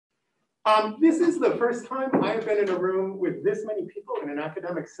This is the first time I have been in a room with this many people in an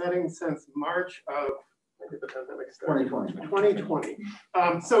academic setting since March of, when did the pandemic start? 2020.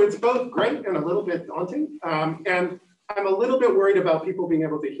 So it's both great and a little bit daunting. And I'm a little bit worried about people being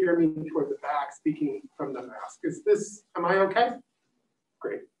able to hear me toward the back speaking from the mask. Am I okay?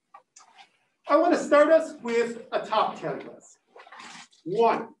 Great. I want to start us with a top 10 list.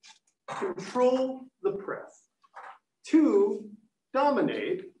 1, control the press. 2,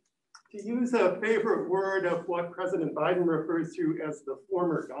 dominate. To use a favorite word of what President Biden refers to as the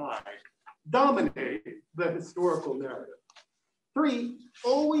former guy, dominate the historical narrative. 3,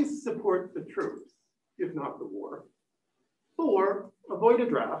 always support the troops, if not the war. 4, avoid a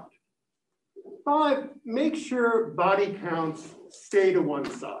draft. 5, make sure body counts stay to one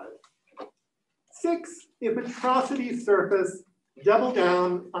side. 6, if atrocities surface, double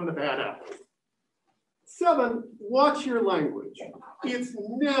down on the bad apples. 7, watch your language. It's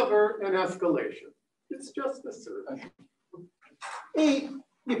never an escalation. It's just a surge. 8,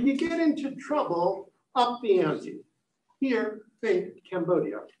 if you get into trouble, up the ante. Here, think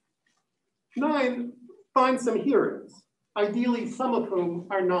Cambodia. 9, find some heroes, ideally some of whom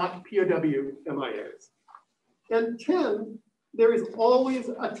are not POW MIAs. And 10, there is always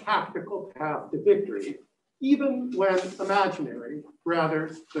a tactical path to victory, even when imaginary rather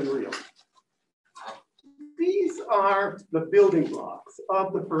than real. These are the building blocks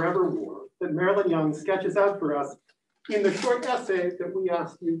of the forever war that Marilyn Young sketches out for us in the short essay that we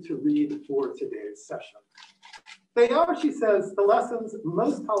asked you to read for today's session. They are, she says, the lessons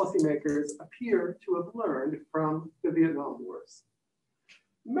most policymakers appear to have learned from the Vietnam Wars.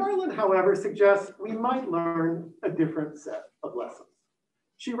 Marilyn, however, suggests we might learn a different set of lessons.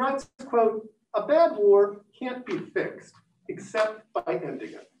 She writes, quote, "A bad war can't be fixed except by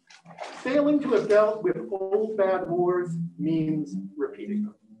ending it. Failing to have dealt with old bad wars means repeating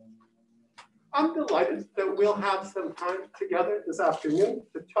them." I'm delighted that we'll have some time together this afternoon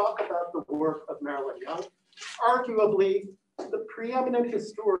to talk about the work of Marilyn Young, arguably the preeminent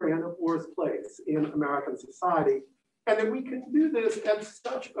historian of war's place in American society, and that we can do this at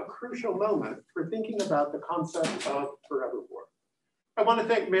such a crucial moment for thinking about the concept of forever war. I want to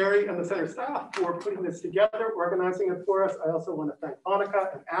thank Mary and the center staff for putting this together, organizing it for us. I also want to thank Monica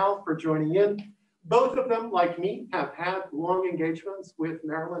and Al for joining in. Both of them, like me, have had long engagements with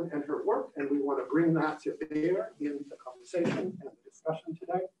Marilyn and her work, and we want to bring that to bear in the conversation and the discussion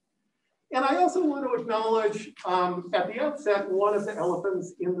today. And I also want to acknowledge at the outset one of the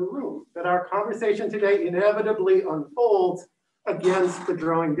elephants in the room, that our conversation today inevitably unfolds against the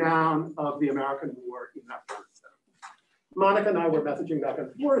drawing down of the American war in Afghanistan. Monica and I were messaging back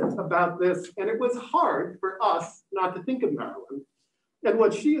and forth about this, and it was hard for us not to think of Marilyn and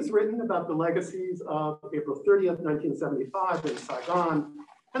what she has written about the legacies of April 30th, 1975 in Saigon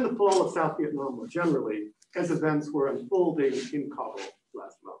and the fall of South Vietnam more generally as events were unfolding in Kabul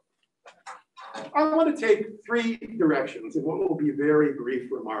last month. I want to take 3 directions in what will be very brief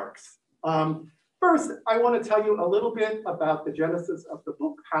remarks. First, I want to tell you a little bit about the genesis of the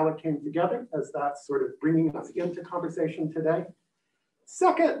book, how it came together, as that's sort of bringing us into conversation today.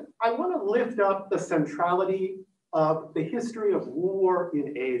 Second, I want to lift up the centrality of the history of war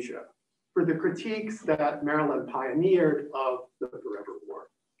in Asia for the critiques that Marilyn pioneered of the forever war.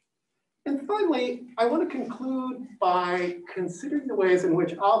 And finally, I want to conclude by considering the ways in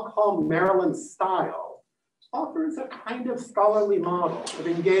which I'll call Marilyn's style offers a kind of scholarly model of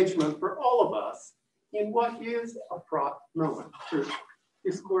engagement for all of us in what is a fraught moment through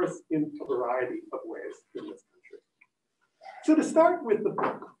discourse in a variety of ways in this country. So to start with the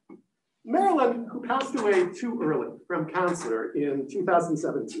book, Marilyn, who passed away too early from cancer in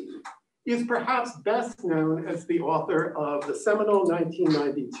 2017, is perhaps best known as the author of the seminal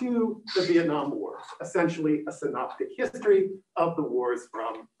 1992, The Vietnam War, essentially a synoptic history of the wars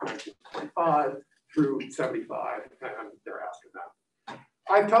from 1945 through 75 and thereafter now.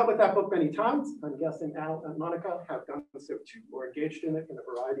 I've taught with that book many times. I'm guessing Al and Monica have done so too, or engaged in it in a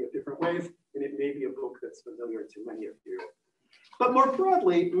variety of different ways, and it may be a book that's familiar to many of you. But more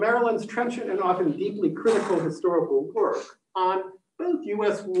broadly, Marilyn's trenchant and often deeply critical historical work on both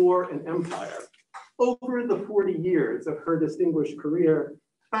US war and empire over the 40 years of her distinguished career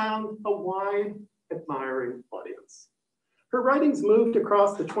found a wide, admiring audience. Her writings moved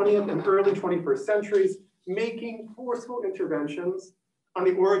across the 20th and early 21st centuries, making forceful interventions on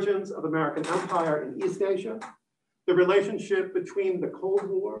the origins of American empire in East Asia, the relationship between the Cold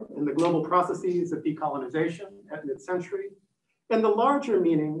War and the global processes of decolonization at mid-century, and the larger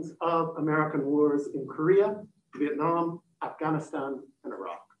meanings of American wars in Korea, Vietnam, Afghanistan, and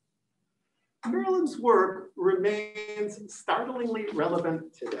Iraq. Marilyn's work remains startlingly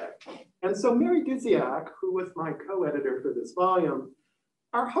relevant today. And so Mary Duziak, who was my co-editor for this volume,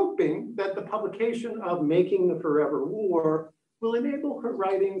 are hoping that the publication of Making the Forever War will enable her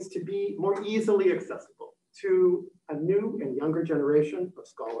writings to be more easily accessible to a new and younger generation of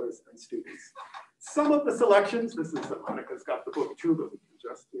scholars and students. Some of the selections, this is, Monica's got the book too, but we can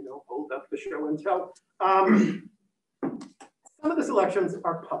just, hold up the show and tell. Some of the selections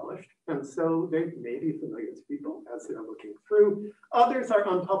are published, and so they may be familiar to people as they're looking through. Others are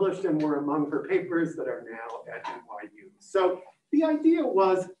unpublished and were among her papers that are now at NYU. So the idea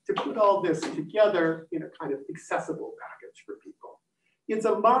was to put all this together in a kind of accessible package for people. It's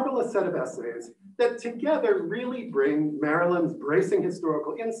a marvelous set of essays that together really bring Marilyn's bracing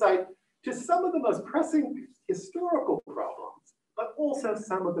historical insight to some of the most pressing historical problems, but also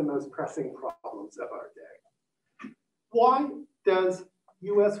some of the most pressing problems of our day. Why does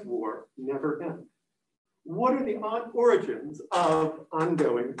US war never end? What are the origins of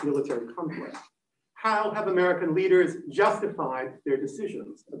ongoing military conflict? How have American leaders justified their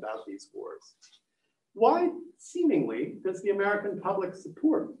decisions about these wars? Why, seemingly, does the American public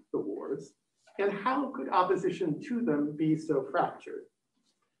support the wars? And how could opposition to them be so fractured?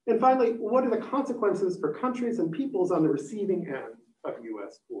 And finally, what are the consequences for countries and peoples on the receiving end of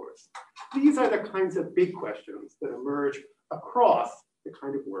US wars? These are the kinds of big questions that emerge across the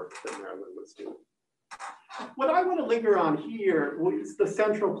kind of work that Marilyn was doing. What I want to linger on here is the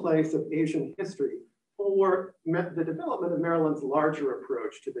central place of Asian history for the development of Marilyn's larger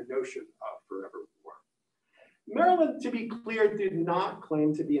approach to the notion of forever war. Marilyn, to be clear, did not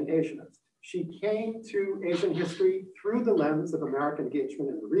claim to be an Asianist. She came to Asian history through the lens of American engagement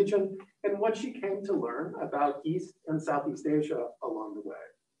in the region and what she came to learn about East and Southeast Asia along the way.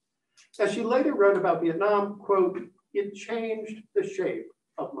 As she later wrote about Vietnam, quote, "It changed the shape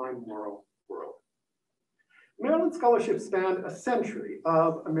of my moral world." Marilyn's scholarship spanned a century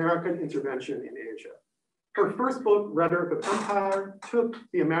of American intervention in Asia. Her first book, Rhetoric of Empire, took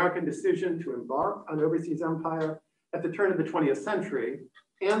the American decision to embark on overseas empire at the turn of the 20th century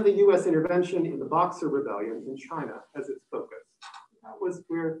and the US intervention in the Boxer Rebellion in China as its focus. That was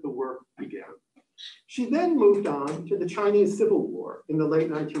where the work began. She then moved on to the Chinese Civil War in the late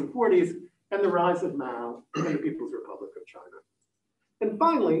 1940s and the rise of Mao and the People's Republic of China. And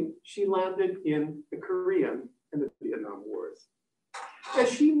finally, she landed in the Korean and the Vietnam Wars. As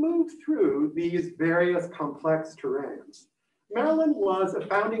she moved through these various complex terrains, Marilyn was a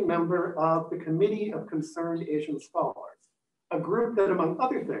founding member of the Committee of Concerned Asian Scholars, a group that, among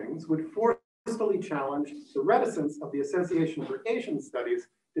other things, would forcefully challenge the reticence of the Association for Asian Studies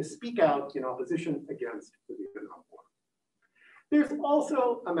to speak out in opposition against the Vietnam War. There's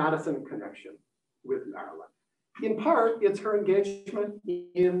also a Madison connection with Marilyn. In part, it's her engagement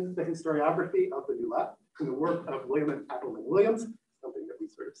in the historiography of the New Left and the work of William and Appleman Williams, something that we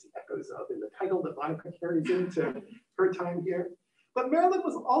sort of see echoes of in the title that Monica carries into her time here. But Marilyn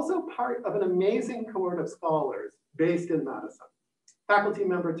was also part of an amazing cohort of scholars based in Madison. Faculty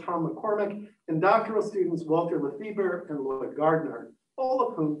member Tom McCormick and doctoral students Walter Lefebvre and Lloyd Gardner, all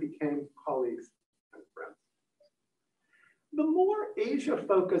of whom became colleagues and friends. The more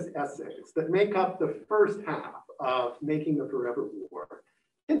Asia-focused essays that make up the first half of Making the Forever War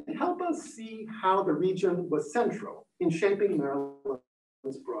can help us see how the region was central in shaping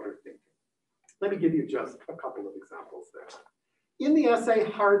Marilyn's broader thinking. Let me give you just a couple of examples there. In the essay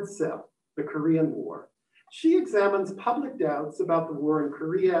Hard Sell, the Korean War, she examines public doubts about the war in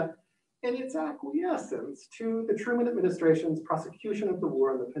Korea and its acquiescence to the Truman administration's prosecution of the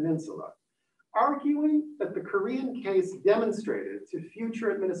war on the peninsula, arguing that the Korean case demonstrated to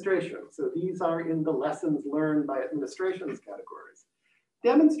future administrations, so these are in the lessons learned by administrations categories,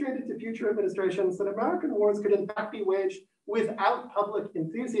 demonstrated to future administrations that American wars could in fact be waged without public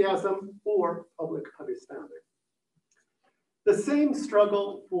enthusiasm or public understanding. The same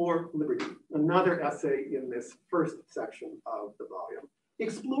struggle for liberty, another essay in this first section of the volume,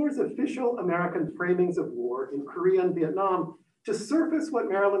 explores official American framings of war in Korea and Vietnam to surface what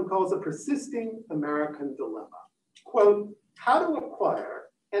Marilyn calls a persisting American dilemma. Quote, how to acquire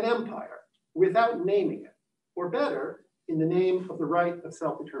an empire without naming it, or better, in the name of the right of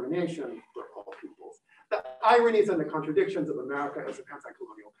self-determination for all peoples. The ironies and the contradictions of America as an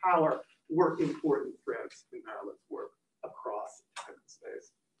anti-colonial power were important threads in Marilyn's work across time and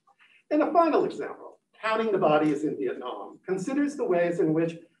space. And a final example, Counting the Bodies in Vietnam, considers the ways in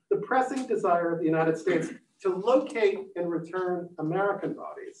which the pressing desire of the United States to locate and return American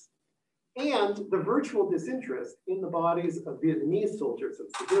bodies and the virtual disinterest in the bodies of Vietnamese soldiers and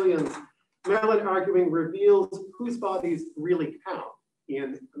civilians, Marilyn arguing reveals whose bodies really count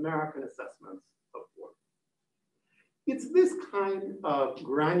in American assessments of war. It's this kind of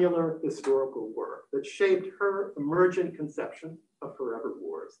granular historical work that shaped her emergent conception of forever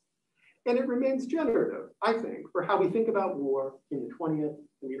wars. And it remains generative, I think, for how we think about war in the 20th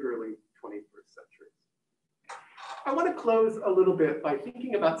and the early 21st centuries. I want to close a little bit by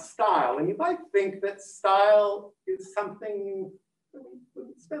thinking about style. And you might think that style is something that we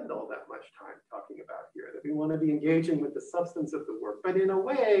wouldn't spend all that much time talking about here, that we want to be engaging with the substance of the work. But in a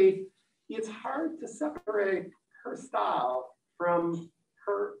way, it's hard to separate her style from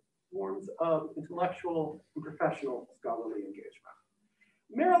her forms of intellectual and professional scholarly engagement.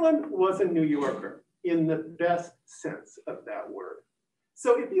 Marilyn was a New Yorker in the best sense of that word.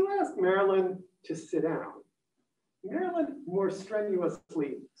 So if you ask Marilyn to sit down, Marilyn more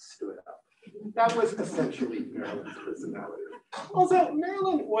strenuously stood up. That was essentially Marilyn's personality. Also,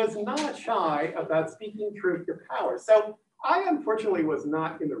 Marilyn was not shy about speaking truth to power. So I unfortunately was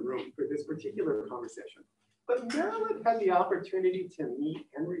not in the room for this particular conversation, but Marilyn had the opportunity to meet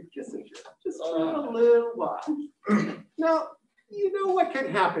Henry Kissinger just for a little while. Now, you know what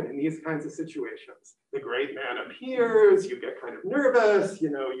can happen in these kinds of situations. The great man appears, you get kind of nervous,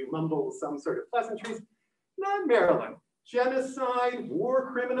 you mumble some sort of pleasantries. Not Marilyn. Genocide,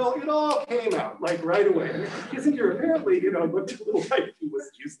 war criminal, it all came out like right away. And Kissinger apparently, looked a little like he was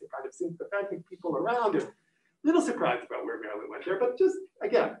used to kind of sympathetic people around him. Little surprised about where Marilyn went there, but just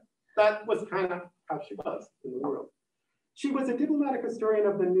again, that was kind of how she was in the world. She was a diplomatic historian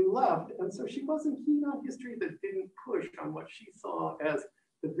of the New Left, and so she wasn't keen on history that didn't push on what she saw as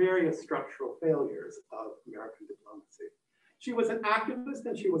the various structural failures of American diplomacy. She was an activist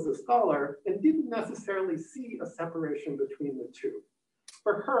and she was a scholar and didn't necessarily see a separation between the two.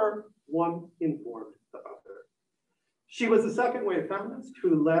 For her, one informed the other. She was a second wave feminist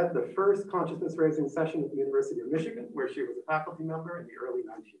who led the first consciousness raising session at the University of Michigan, where she was a faculty member in the early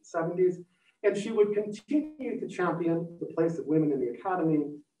 1970s. And she would continue to champion the place of women in the academy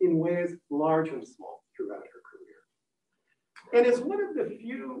in ways large and small throughout her career. And as one of the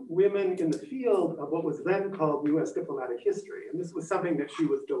few women in the field of what was then called US diplomatic history, and this was something that she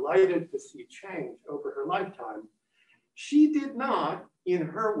was delighted to see change over her lifetime, she did not, in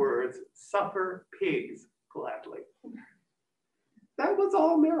her words, suffer pigs gladly. That was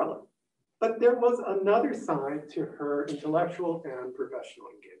all Marilyn. But there was another side to her intellectual and professional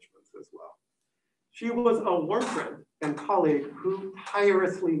engagements as well. She was a warm friend and colleague who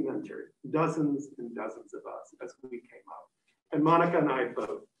tirelessly mentored dozens and dozens of us as we came up. And Monica and I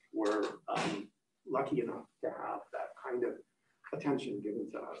both were lucky enough to have that kind of attention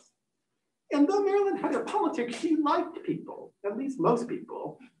given to us. And though Marilyn had her politics, she liked people, at least most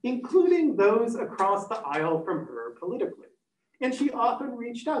people, including those across the aisle from her politically. And she often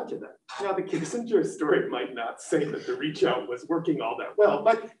reached out to them. Now, the Kissinger story might not say that the reach out was working all that well,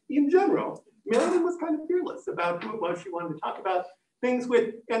 but in general, Marilyn was kind of fearless about who it was she wanted to talk about things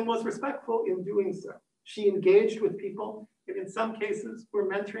with and was respectful in doing so. She engaged with people, and in some cases were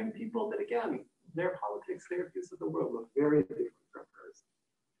mentoring people that, again, their politics, their views of the world look very different from hers.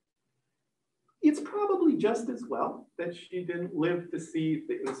 It's probably just as well that she didn't live to see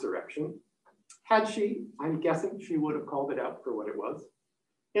the insurrection. Had she, I'm guessing she would have called it out for what it was.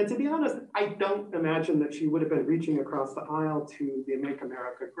 And to be honest, I don't imagine that she would have been reaching across the aisle to the Make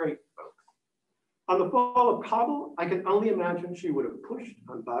America Great folks. On the fall of Kabul, I can only imagine she would have pushed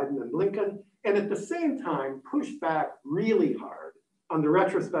on Biden and Blinken, and at the same time pushed back really hard on the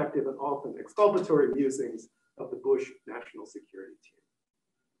retrospective and often exculpatory musings of the Bush national security team.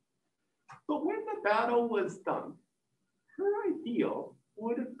 But when the battle was done, her ideal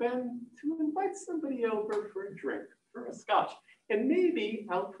would have been to invite somebody over for a drink, for a scotch, and maybe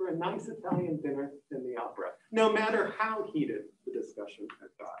out for a nice Italian dinner in the opera, no matter how heated the discussion had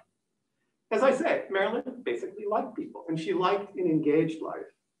got. As I say, Marilyn basically liked people, and she liked an engaged life,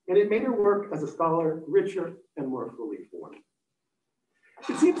 and it made her work as a scholar richer and more fully formed.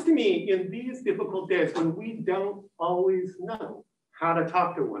 It seems to me in these difficult days when we don't always know how to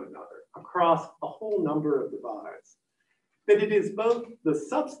talk to one another across a whole number of divides, that it is both the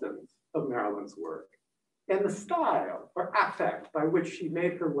substance of Marilyn's work and the style or affect by which she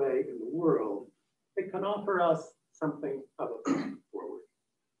made her way in the world that can offer us something of a path forward.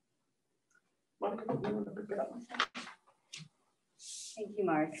 Monica, do you want to pick it up? Thank you,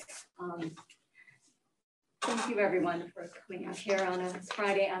 Mark. Thank you, everyone, for coming out here on a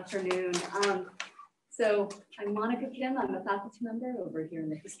Friday afternoon. So I'm Monica Kim. I'm a faculty member over here in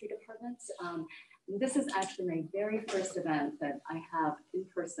the history department. This is actually my very first event that I have in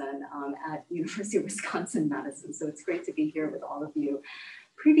person at University of Wisconsin-Madison. So it's great to be here with all of you.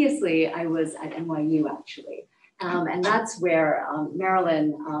 Previously, I was at NYU, actually. And that's where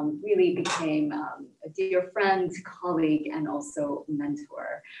Marilyn really became a dear friend, colleague, and also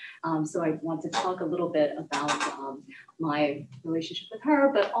mentor. So I want to talk a little bit about my relationship with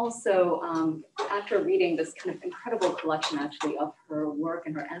her, but also after reading this kind of incredible collection actually of her work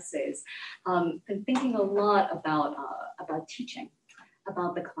and her essays, been thinking a lot about teaching,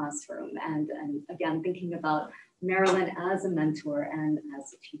 about the classroom, and again, thinking about Marilyn as a mentor and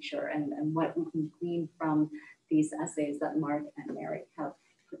as a teacher, and what we can glean from these essays that Mark and Mary have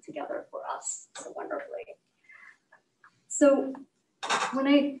put together for us so wonderfully. So when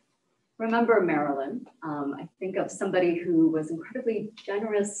I remember Marilyn, I think of somebody who was incredibly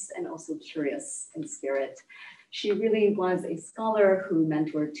generous and also curious in spirit. She really was a scholar who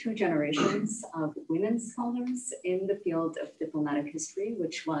mentored 2 generations of women scholars in the field of diplomatic history,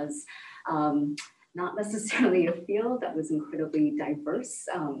 which was not necessarily a field that was incredibly diverse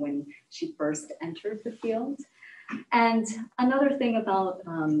when she first entered the field. And another thing about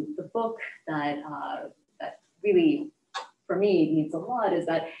the book that really, for me, means a lot is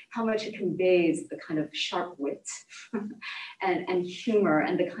that how much it conveys the kind of sharp wit and humor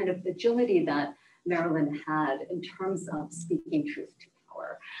and the kind of agility that Marilyn had in terms of speaking truth to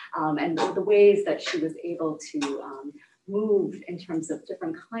power, and the ways that she was able to move in terms of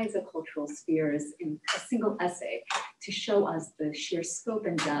different kinds of cultural spheres in a single essay to show us the sheer scope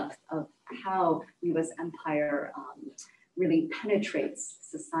and depth of how US empire really penetrates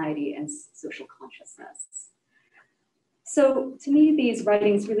society and social consciousness. So to me, these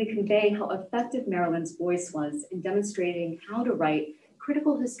writings really convey how effective Marilyn's voice was in demonstrating how to write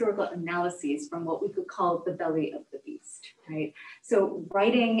critical historical analyses from what we could call the belly of the beast, right? So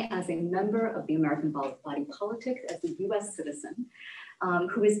writing as a member of the American body politic, as a US citizen,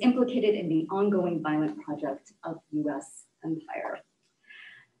 who is implicated in the ongoing violent project of US empire.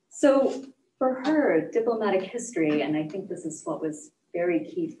 So for her, diplomatic history, and I think this is what was very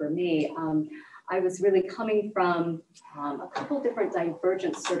key for me, I was really coming from a couple different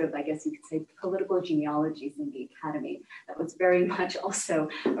divergent sort of, I guess you could say, political genealogies in the academy. That was very much also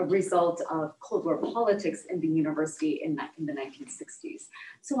a result of Cold War politics in the university in the 1960s.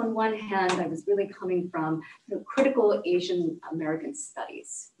 So on one hand, I was really coming from critical Asian American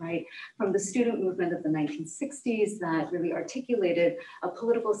studies, right? From the student movement of the 1960s that really articulated a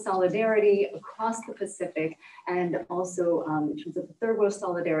political solidarity across the Pacific, and also in terms of the Third World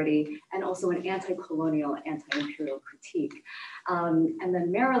solidarity, and also an anti-colonial, anti-imperial critique. And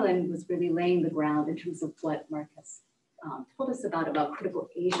then Marilyn was really laying the ground in terms of what Mark has told us about critical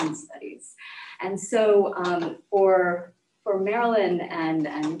Asian studies. And so for Marilyn and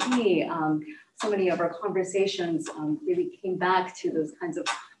me, so many of our conversations really came back to those kinds of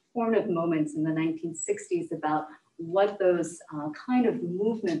formative moments in the 1960s about what those kind of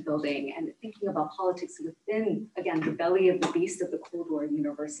movement building and thinking about politics within, again, the belly of the beast of the Cold War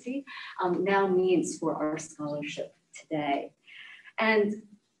university now means for our scholarship today. And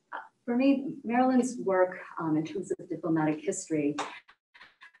for me, Marilyn's work in terms of diplomatic history,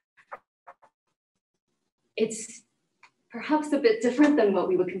 it's perhaps a bit different than what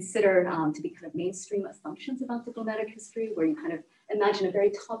we would consider to be kind of mainstream assumptions about diplomatic history, where you kind of imagine a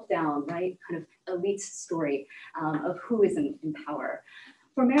very top-down, right, kind of elite story of who is in power.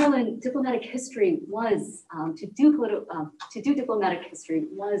 For Marilyn, diplomatic history was, to do diplomatic history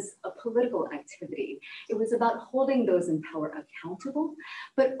was a political activity. It was about holding those in power accountable,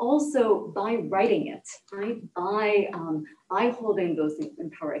 but also by writing it, right? By holding those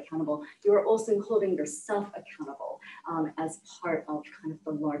in power accountable, you are also holding yourself accountable as part of kind of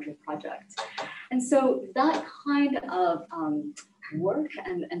the larger project. And so that kind of work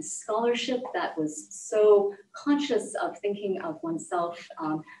and scholarship that was so conscious of thinking of oneself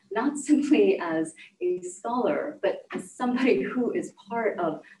not simply as a scholar, but as somebody who is part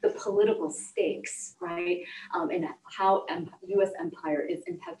of the political stakes, right? And how US empire is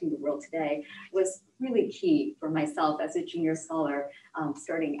impacting the world today was really key for myself as a junior scholar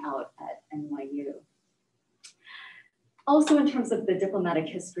starting out at NYU. Also, in terms of the diplomatic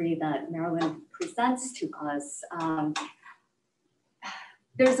history that Marilyn presents to us,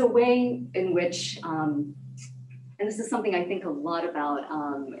 there's a way in which, and this is something I think a lot about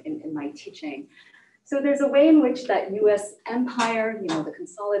in my teaching. So there's a way in which that US empire, the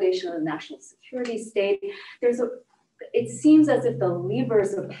consolidation of the national security state, it seems as if the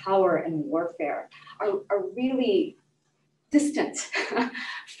levers of power and warfare are really distant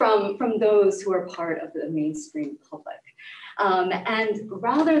from those who are part of the mainstream public. And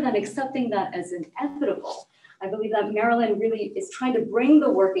rather than accepting that as inevitable, I believe that Marilyn really is trying to bring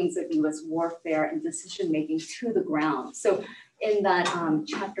the workings of US warfare and decision-making to the ground. So in that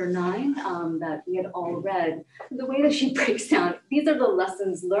chapter 9 that we had all read, the way that she breaks down, these are the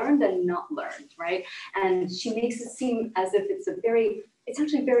lessons learned and not learned, right? And she makes it seem as if it's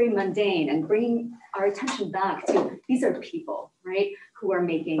actually very mundane, and bringing our attention back to these are people, right, who are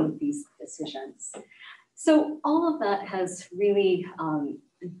making these decisions. So all of that has really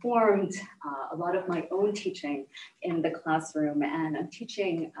informed a lot of my own teaching in the classroom, and I'm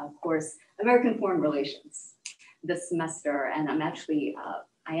teaching, of course, American Foreign Relations this semester, and I'm actually,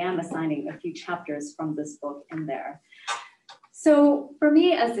 I am assigning a few chapters from this book in there. So for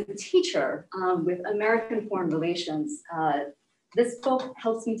me as a teacher with American Foreign Relations, this book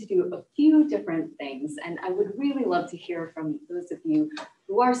helps me to do a few different things, and I would really love to hear from those of you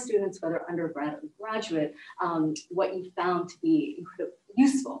who are students, whether undergrad or graduate, what you found to be incredibly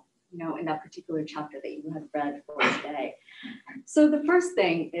useful, in that particular chapter that you had read for today. So the first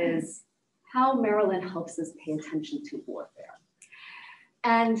thing is how Marilyn helps us pay attention to warfare.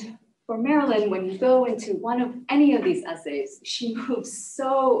 And for Marilyn, when you go into any of these essays, she moves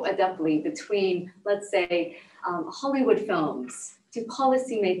so adeptly between, let's say, Hollywood films, to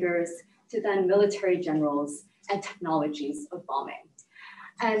policymakers, to then military generals and technologies of bombing.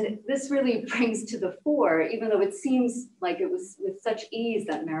 And this really brings to the fore, even though it seems like it was with such ease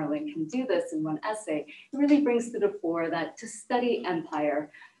that Marilyn can do this in one essay, it really brings to the fore that to study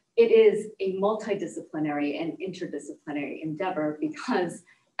empire, it is a multidisciplinary and interdisciplinary endeavor, because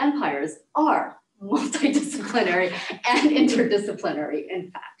empires are multidisciplinary and interdisciplinary,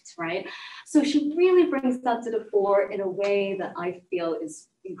 in fact, right? So she really brings that to the fore in a way that I feel is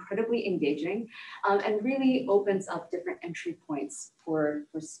incredibly engaging and really opens up different entry points for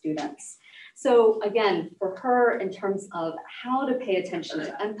students. So again, for her, in terms of how to pay attention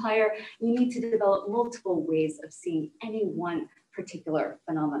to empire, you need to develop multiple ways of seeing any one particular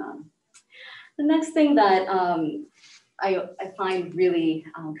phenomenon. The next thing that I find really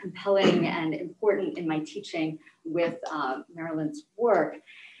compelling and important in my teaching with Marilyn's work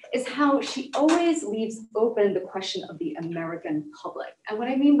is how she always leaves open the question of the American public. And what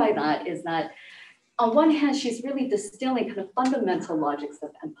I mean by that is that on one hand, she's really distilling kind of fundamental logics of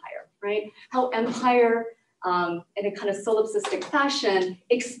empire, right? How empire in a kind of solipsistic fashion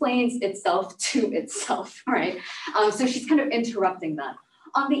explains itself to itself, right? So she's kind of interrupting that.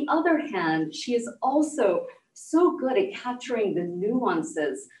 On the other hand, she is also so good at capturing the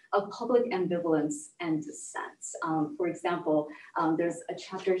nuances of public ambivalence and dissent. For example, there's a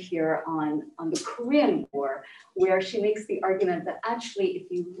chapter here on the Korean War, where she makes the argument that actually, if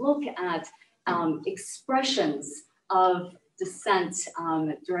you look at expressions of dissent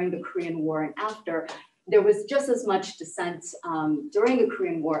during the Korean War and after, there was just as much dissent during the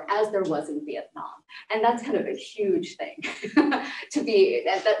Korean War as there was in Vietnam. And that's kind of a huge thing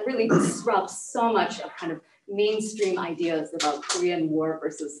that really disrupts so much of kind of mainstream ideas about Korean War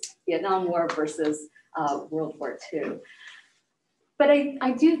versus Vietnam War versus World War II. But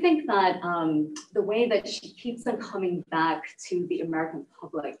I do think that the way that she keeps on coming back to the American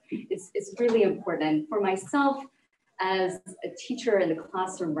public is really important. For myself, as a teacher in the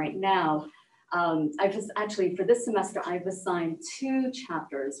classroom right now, I've just actually, for this semester, I've assigned 2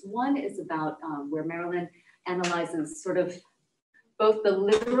 chapters. One is about where Marilyn analyzes sort of both the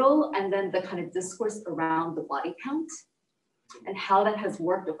literal and then the kind of discourse around the body count and how that has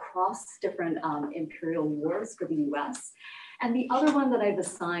worked across different imperial wars for the US. And the other one that I've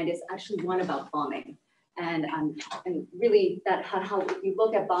assigned is actually one about bombing. And really that how if you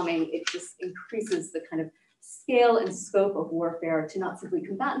look at bombing, it just increases the kind of scale and scope of warfare to not simply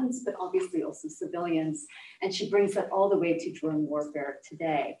combatants, but obviously also civilians. And she brings that all the way to drone warfare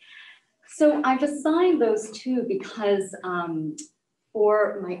today. So I've assigned those 2 because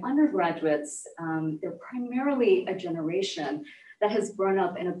for my undergraduates, they're primarily a generation that has grown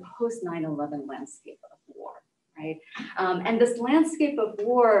up in a post 9/11 landscape of war, right? And this landscape of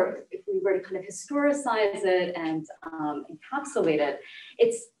war, if we were to kind of historicize it and encapsulate it,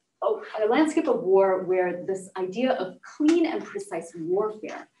 it's a landscape of war where this idea of clean and precise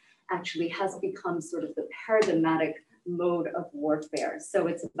warfare actually has become sort of the paradigmatic mode of warfare. So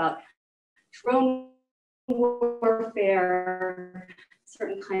it's about drone warfare,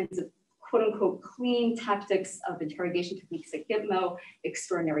 certain kinds of quote unquote clean tactics of interrogation techniques like Gitmo,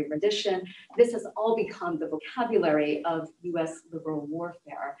 extraordinary rendition. This has all become the vocabulary of US liberal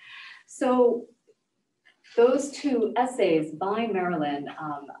warfare. So those 2 essays by Marilyn,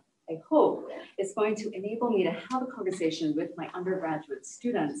 I hope, is going to enable me to have a conversation with my undergraduate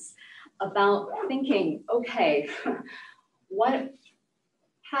students about thinking, okay,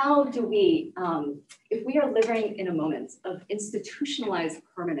 how do we, if we are living in a moment of institutionalized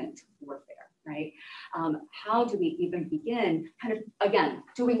permanent warfare, right? How do we even begin kind of, again,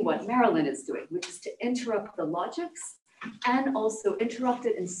 doing what Marilyn is doing, which is to interrupt the logics and also interrupt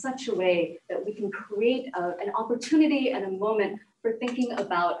it in such a way that we can create an opportunity and a moment for thinking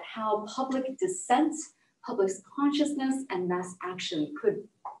about how public dissent, public consciousness, and mass action could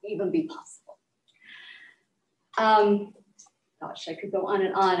even be possible. Gosh, I could go on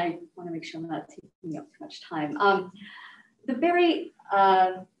and on. I want to make sure I'm not taking up too much time.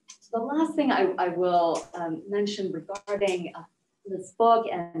 The last thing I will mention regarding this book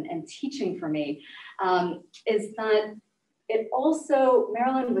and teaching for me is that it also,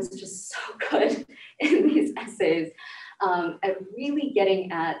 Marilyn was just so good in these essays at really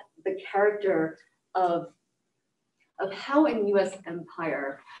getting at the character of how in US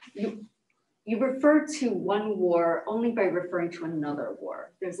empire, you refer to one war only by referring to another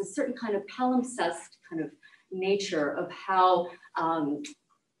war. There's a certain kind of palimpsest kind of nature of how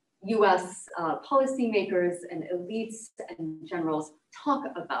US policymakers and elites and generals talk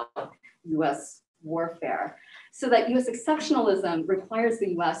about US warfare. So that US exceptionalism requires the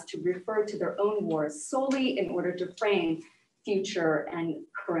US to refer to their own wars solely in order to frame future and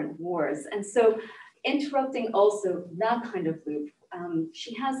current wars. And so interrupting also that kind of loop,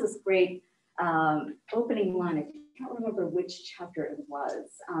 she has this great opening line, I can't remember which chapter it was,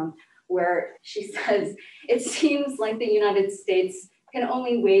 where she says, it seems like the United States can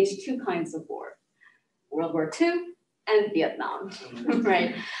only wage two kinds of war, World War II and Vietnam,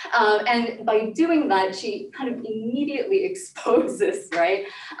 right? And by doing that, she kind of immediately exposes, right,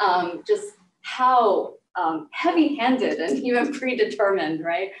 just how heavy-handed and even predetermined,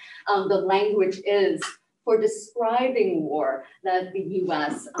 right, the language is for describing war that the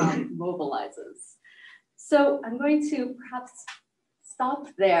US mobilizes. So I'm going to perhaps stop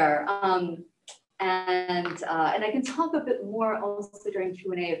there. And I can talk a bit more also during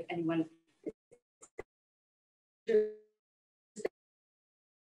Q&A if anyone is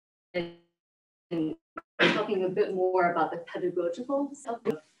talking a bit more about the pedagogical stuff.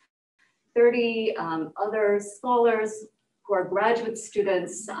 30 other scholars who are graduate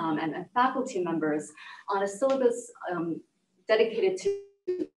students and faculty members on a syllabus dedicated to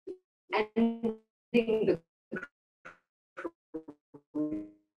ending the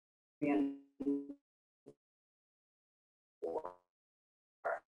Korean War.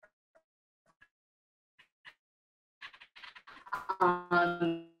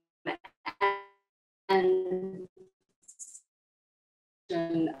 And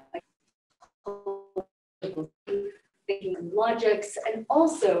thinking and logics, and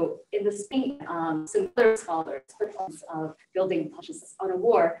also in the Spain, some other scholars of building consciousness on a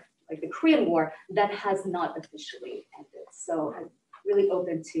war, like the Korean War, that has not officially ended. So I'm really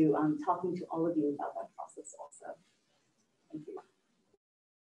open to talking to all of you about that process also. Thank you.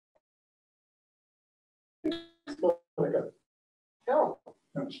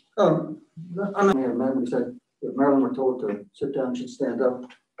 Marilyn said if Marilyn were told to sit down, she'd stand up.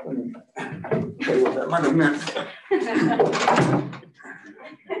 Let me tell you what that might have meant.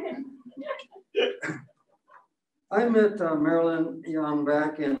 I met Marilyn Young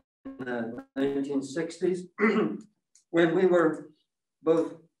back in the 1960s when we were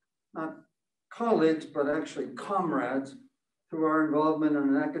both not colleagues, but actually comrades through our involvement in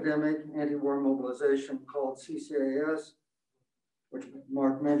an academic anti-war mobilization called CCAS, which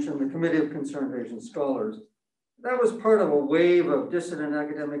Mark mentioned, the Committee of Concerned Asian Scholars. That was part of a wave of dissident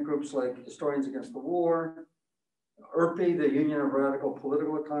academic groups like Historians Against the War, URPI, the Union of Radical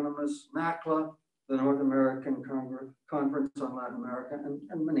Political Economists, NACLA, the North American Conference on Latin America,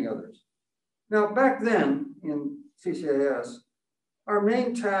 and many others. Now, back then in CCAS, our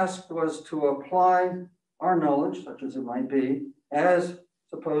main task was to apply our knowledge, such as it might be, as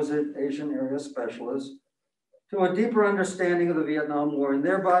supposed Asian area specialists, to a deeper understanding of the Vietnam War, and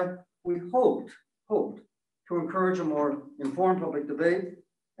thereby we hoped to encourage a more informed public debate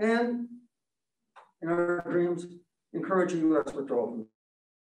and, in our dreams, encourage a US withdrawal from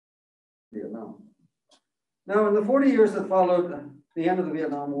Vietnam. Now, in the 40 years that followed the end of the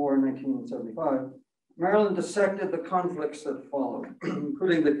Vietnam War in 1975, Marilyn dissected the conflicts that followed,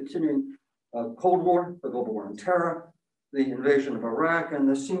 including the continuing Cold War, the global war on terror, the invasion of Iraq, and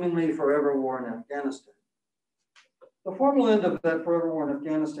the seemingly forever war in Afghanistan. The formal end of that forever war in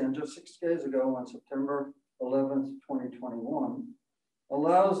Afghanistan just 6 days ago on September 11th, 2021,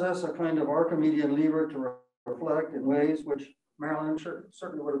 allows us a kind of Archimedean lever to reflect in ways which Marilyn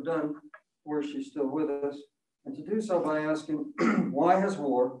certainly would have done were she still with us, and to do so by asking, why has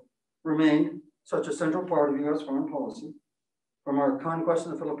war remained such a central part of US foreign policy from our conquest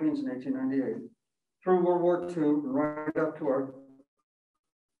of the Philippines in 1898 through World War II and right up to our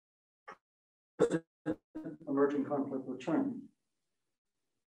emerging conflict with China.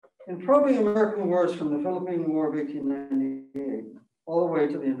 In probing American wars from the Philippine War of 1898 all the way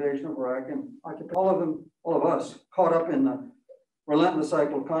to the invasion of Iraq and all of us caught up in the relentless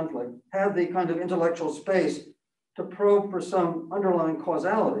cycle of conflict, had the kind of intellectual space to probe for some underlying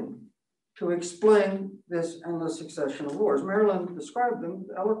causality to explain this endless succession of wars. Marilyn described them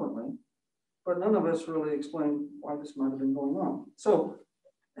eloquently, but none of us really explained why this might have been going on. So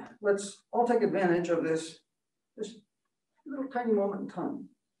let's all take advantage of this little tiny moment in time,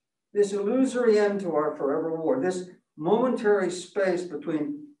 this illusory end to our forever war, this momentary space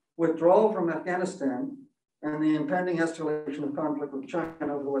between withdrawal from Afghanistan and the impending escalation of conflict with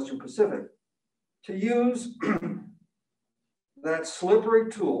China over the Western Pacific, to use that slippery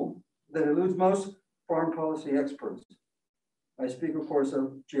tool that eludes most foreign policy experts. I speak, of course,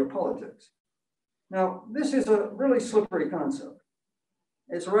 of geopolitics. Now, this is a really slippery concept.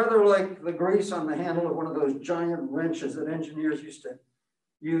 It's rather like the grease on the handle of one of those giant wrenches that engineers used to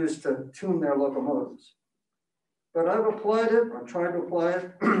use to tune their locomotives. But I've applied it, I've tried to apply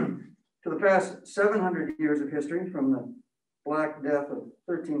it to the past 700 years of history, from the Black Death of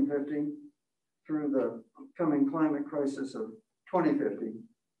 1350 through the coming climate crisis of 2050.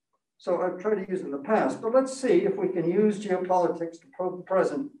 So I've tried to use it in the past, but let's see if we can use geopolitics to probe the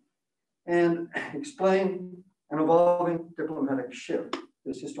present and explain an evolving diplomatic shift,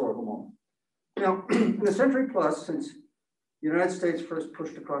 this historical moment. Now, in a century plus since the United States first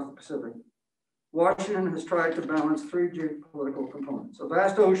pushed across the Pacific, Washington has tried to balance three geopolitical components: a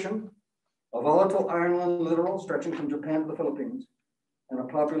vast ocean, a volatile island littoral stretching from Japan to the Philippines, and a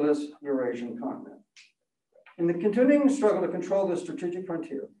populous Eurasian continent. In the continuing struggle to control this strategic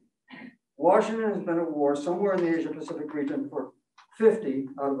frontier, Washington has been at war somewhere in the Asia-Pacific region for 50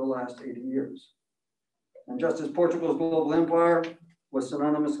 out of the last 80 years. And just as Portugal's global empire was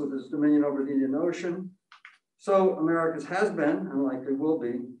synonymous with its dominion over the Indian Ocean, so America's has been, and likely will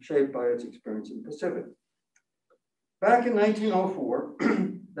be, shaped by its experience in the Pacific. Back in 1904,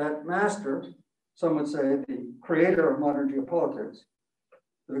 that master, some would say the creator of modern geopolitics,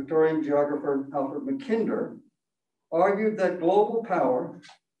 the Victorian geographer Alfred W, argued that global power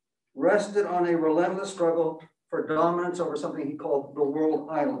rested on a relentless struggle for dominance over something he called the world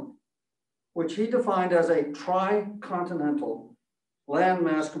island, which he defined as a tri-continental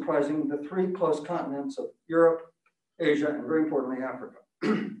landmass comprising the three close continents of Europe, Asia, and very importantly, Africa.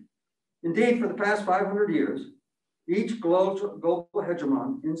 Indeed, for the past 500 years, each global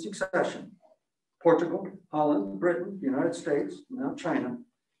hegemon in succession, Portugal, Holland, Britain, the United States, now China,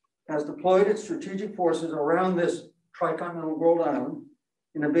 has deployed its strategic forces around this tricontinental world island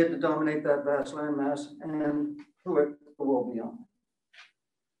in a bid to dominate that vast landmass and through it, the world beyond.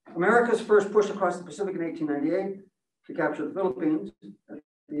 America's first push across the Pacific in 1898 to capture the Philippines at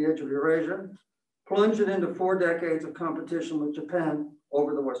the edge of Eurasia plunged it into 4 decades of competition with Japan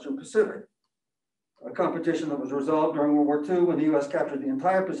over the Western Pacific, a competition that was resolved during World War II when the US captured the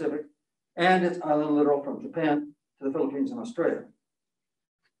entire Pacific and its island littoral from Japan to the Philippines and Australia.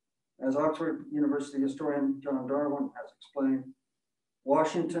 As Oxford University historian John Darwin has explained,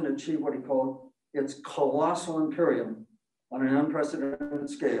 Washington achieved what he called its colossal imperium on an unprecedented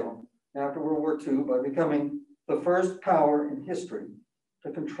scale after World War II by becoming the first power in history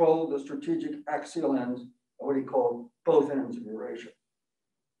to control the strategic axial ends of what he called both ends of Eurasia.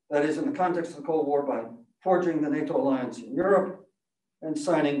 That is, in the context of the Cold War, by forging the NATO alliance in Europe and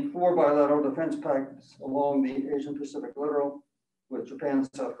signing 4 bilateral defense pacts along the Asian Pacific littoral with Japan,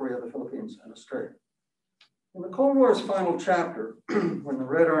 South Korea, the Philippines, and Australia. In the Cold War's final chapter, when the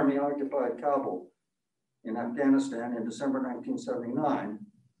Red Army occupied Kabul in Afghanistan in December 1979,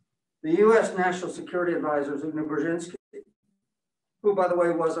 the US National Security Advisor, Zbigniew Brzezinski, who, by the way,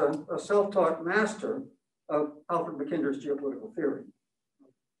 was a self-taught master of Alfred Mackinder's geopolitical theory,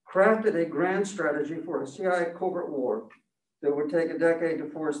 crafted a grand strategy for a CIA covert war that would take a decade to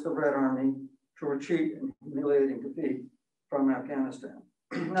force the Red Army to retreat in humiliating defeat from Afghanistan.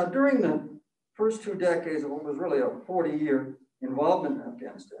 Now, during the first 2 decades of what was really a 40-year involvement in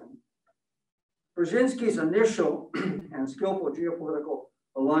Afghanistan, Brzezinski's initial and skillful geopolitical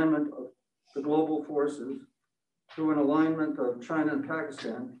alignment of the global forces through an alignment of China and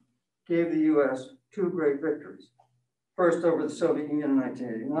Pakistan gave the US 2 great victories. First over the Soviet Union in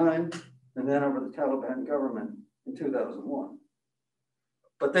 1989, and then over the Taliban government in 2001.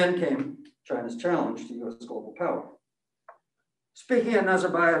 But then came China's challenge to US global power. Speaking at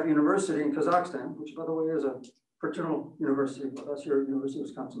Nazarbayev University in Kazakhstan, which by the way is a fraternal university with us here at University of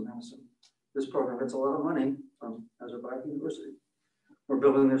Wisconsin-Madison. This program gets a lot of money from Nazarbayev University. We're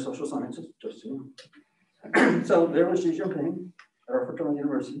building their social sciences, just so you know. So there was Xi Jinping at our fraternal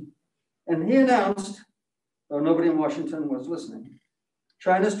university, and he announced though nobody in Washington was listening,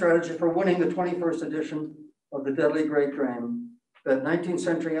 China's strategy for winning the 21st edition of the deadly great game that 19th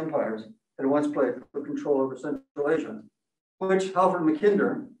century empires had once played for control over Central Asia, which Alfred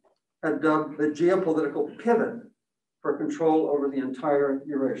Mackinder had dubbed the geopolitical pivot for control over the entire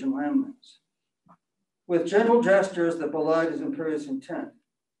Eurasian landmass. With gentle gestures that belied his imperious intent,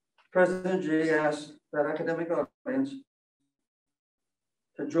 President Xi asked that academic audience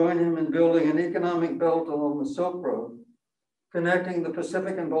to join him in building an economic belt along the Silk Road, connecting the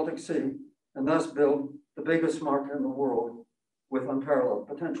Pacific and Baltic Sea, and thus build the biggest market in the world with unparalleled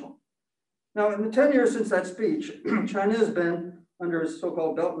potential. Now, in the 10 years since that speech, China has been, under his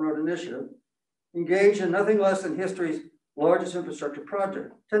so-called Belt and Road Initiative, engaged in nothing less than history's largest infrastructure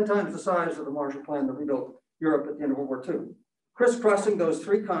project, 10 times the size of the Marshall Plan that rebuilt Europe at the end of World War II, crisscrossing those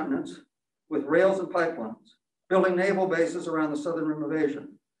 3 continents with rails and pipelines, building naval bases around the southern rim of Asia,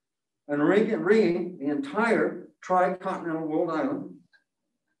 and ringing the entire tri-continental world island,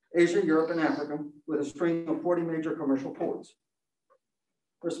 Asia, Europe, and Africa, with a string of 40 major commercial ports.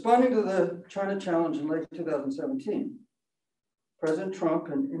 Responding to the China challenge in late 2017, President Trump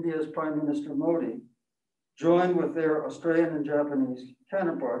and India's Prime Minister Modi joined with their Australian and Japanese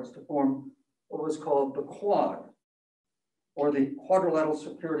counterparts to form what was called the Quad, or the Quadrilateral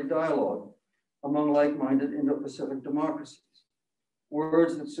Security Dialogue among like-minded Indo-Pacific democracies,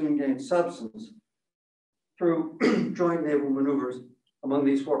 words that soon gained substance through joint naval maneuvers among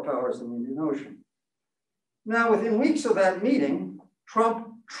these 4 powers in the Indian Ocean. Now, within weeks of that meeting, Trump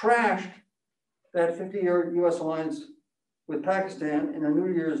trashed that 50-year US alliance with Pakistan in a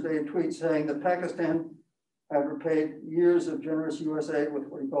New Year's Day tweet saying that Pakistan had repaid years of generous US aid with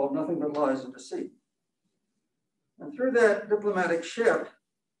what he called nothing but lies and deceit. And through that diplomatic shift,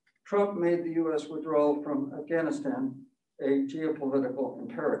 Trump made the US withdrawal from Afghanistan a geopolitical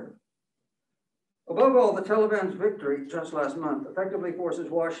imperative. Above all, the Taliban's victory just last month effectively forces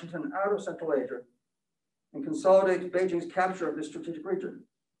Washington out of Central Asia and consolidates Beijing's capture of this strategic region,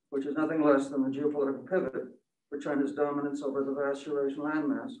 which is nothing less than the geopolitical pivot for China's dominance over the vast Eurasian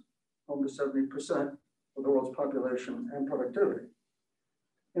landmass, home to 70% of the world's population and productivity.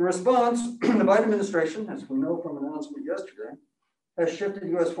 In response, the Biden administration, as we know from an announcement yesterday, has shifted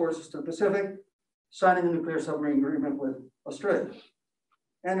US forces to the Pacific, signing a nuclear submarine agreement with Australia.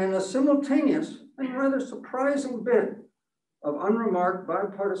 And in a simultaneous and rather surprising bit of unremarked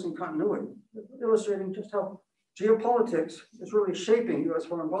bipartisan continuity, illustrating just how geopolitics is really shaping US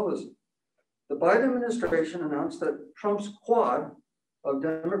foreign policy, the Biden administration announced that Trump's Quad of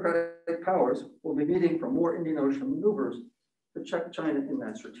democratic powers will be meeting for more Indian Ocean maneuvers to check China in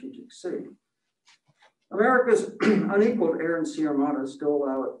that strategic sea. America's unequaled air and sea armadas still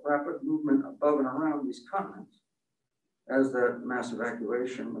allow rapid movement above and around these continents, as that mass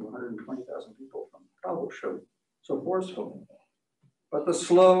evacuation of 120,000 people from Kabul showed so forcefully. But the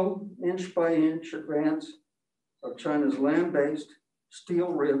slow, inch by inch advance of China's land-based,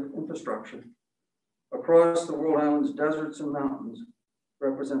 steel-ribbed infrastructure across the world island's deserts and mountains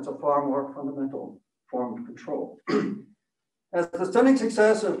represents a far more fundamental form of control. As the stunning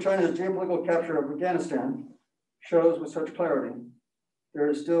success of China's geopolitical capture of Afghanistan shows with such clarity, there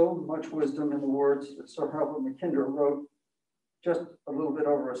is still much wisdom in the words that Sir Alfred Mackinder wrote just a little bit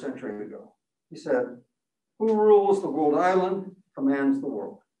over a century ago. He said, "Who rules the world island commands the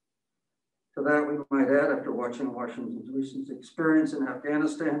world." To that, we might add, after watching Washington's recent experience in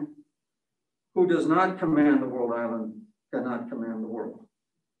Afghanistan, who does not command the world island cannot command the world.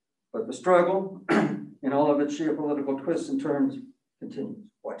 But the struggle, in all of its geopolitical twists and turns, continues.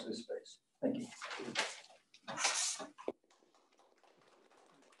 Watch this space. Thank you.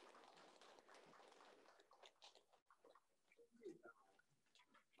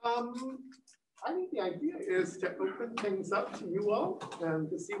 I think the idea is to open things up to you all and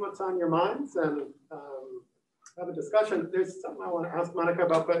to see what's on your minds and have a discussion. There's something I want to ask Monica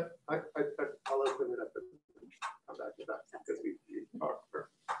about, but I'll open it up and come back to that because we've talked for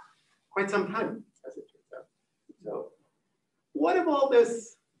quite some time, as it turns out. So what if all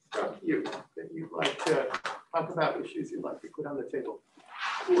this struck you that you'd like to talk about, issues you'd like to put on the table?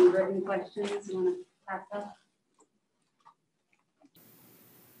 Any written questions you want to pass up?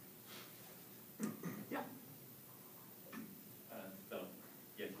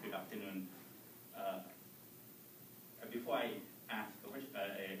 Good afternoon. Before I ask a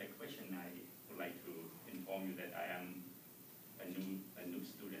question, I would like to inform you that I am a new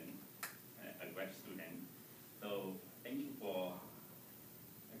student, a grad student. So thank you for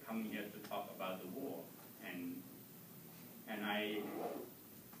coming here to talk about the war. And I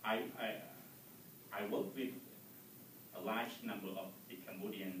work with a large number of the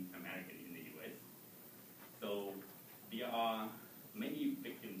Cambodian Americans in the U.S. So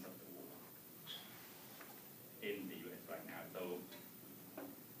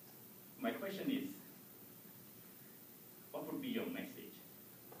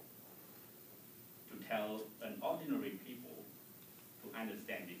tell an ordinary people to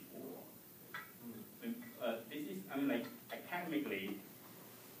understand this war. This is, I mean, like academically,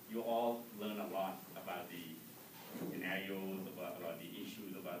 you all learn a lot about the scenarios, about the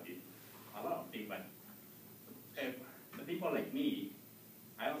issues, about a lot of things. But the people like me,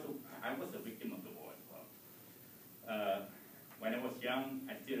 I was a victim of the war as well. When I was young,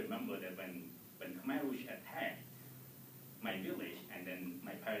 I still remember that when Khmer Rouge attacked my village, and then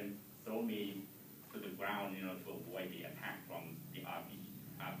my parents threw me to the ground, you know, to avoid the attack from the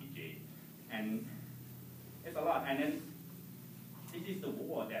RPG. And it's a lot. And then this is the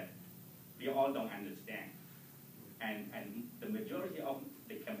war that we all don't understand. And the majority of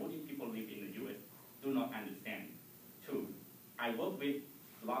the Cambodian people live in the US do not understand too. I work with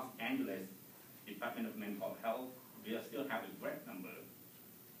Los Angeles Department of Mental Health. We still have a great number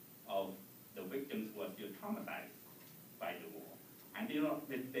of the victims who are still traumatized by the war. And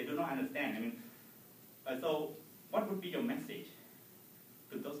they do not understand. I mean, so what would be your message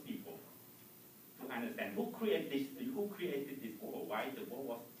to those people to understand who created this war, why the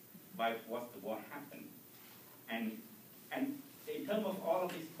war happened? And in terms of all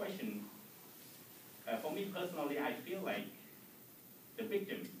of these questions, for me personally, I feel like the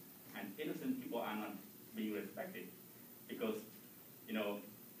victims and innocent people are not being respected because, you know,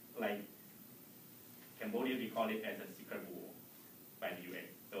 like Cambodia, we call it as a secret war by the US.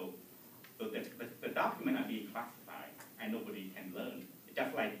 So the documents are being classified and nobody can learn.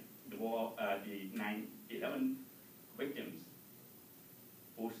 Just like the war, the 9/11 victims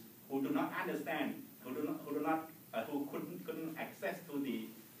who do not understand, who couldn't access to the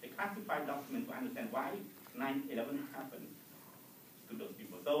classified documents to understand why 9/11 happened to those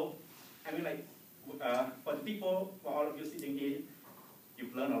people. So, I mean, like, for the people, for all of you sitting here,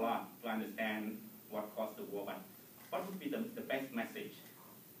 you've learned a lot to understand what caused the war, but what would be the best message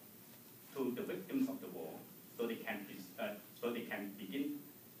to the victims of the war so they can begin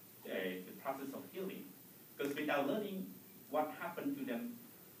the process of healing? Because without learning what happened to them,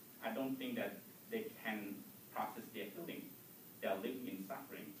 I don't think that they can process their healing. They are living in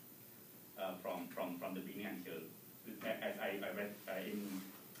suffering from the beginning until, as I read in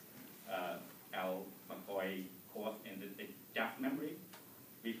McCoy course in the Just Memory,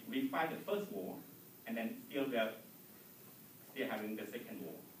 we fight the first war, and then still we are still having the second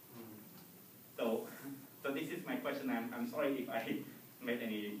war. So this is my question. I'm sorry if I made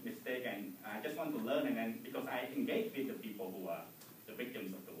any mistake, and I just want to learn, and then because I engage with the people who are the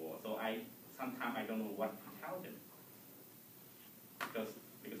victims of the war, so sometimes I don't know what to tell them because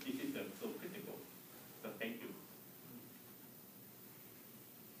this is so critical. So thank you.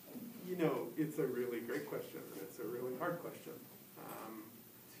 You know, it's a really great question, and it's a really hard question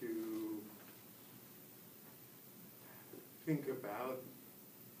to think about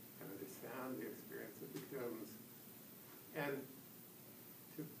and understand the experience of victims, and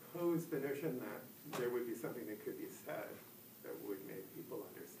to pose the notion that there would be something that could be said that would make people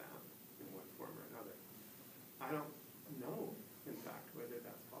understand in one form or another. I don't know, in fact, whether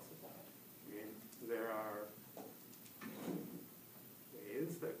that's possible. I mean, there are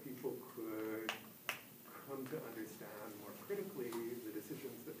ways that people could come to understand more critically the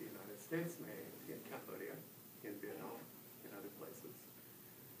decisions that the United States made in Cambodia, in Vietnam, in other places.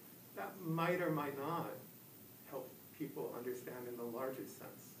 That might or might not help people understand in the larger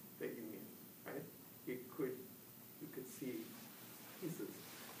sense that you mean, right? You could see pieces,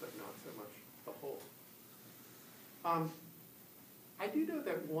 but not so much the whole. I do know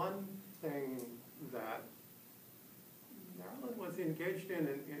that one thing that Marilyn was engaged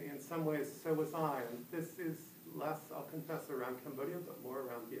in some ways, so was I, and this is less, I'll confess, around Cambodia, but more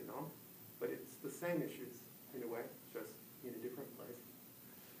around Vietnam, but it's the same issues in a way, just in a different place.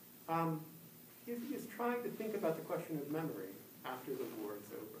 Is trying to think about the question of memory after the war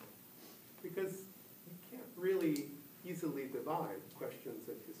is over, because you can't really easily divide questions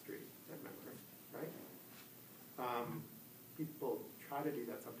of history and memory, right? People try to do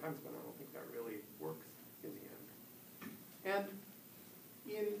that sometimes, but I don't think that really works in the end. And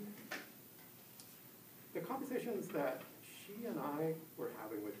in the conversations that she and I were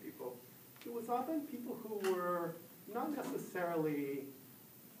having with people, it was often people who were not necessarily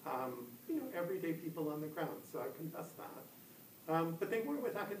everyday people on the ground, so I confess that. But they weren't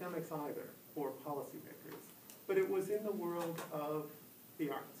with academics either, or policymakers. But it was in the world of the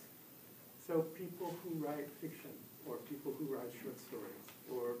arts. So people who write fiction, or people who write short stories,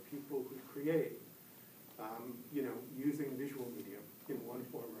 or people who create, using visual medium in one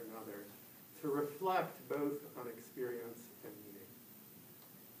form or another to reflect both on experience and meaning.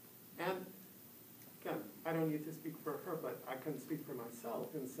 And again, I don't need to speak for her, but I can speak for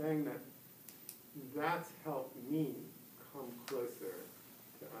myself in saying that that's helped me come closer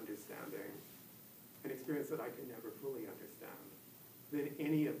to understanding an experience that I can never fully understand than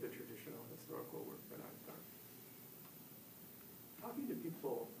any of the traditional historical work that I've done. Talking to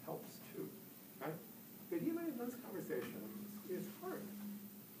people helps too, right? But even in those conversations, it's hard,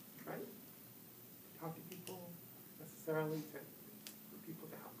 right? Talk to people necessarily for people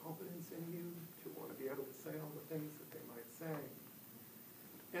to have confidence in you, to want to be able to say all the things that they might say.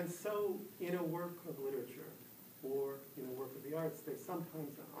 And so in a work of literature or in a work of the arts, there's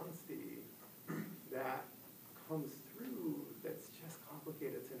sometimes an honesty that comes through that's just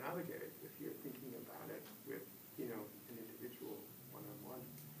complicated to navigate if you're thinking about it with, an individual one-on-one.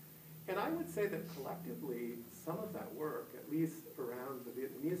 And I would say that collectively, some of that work, at least around the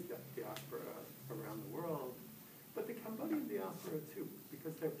Vietnamese diaspora around the world, but the Cambodian diaspora too,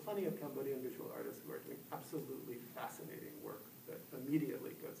 because there are plenty of Cambodian visual artists who are doing absolutely fascinating work that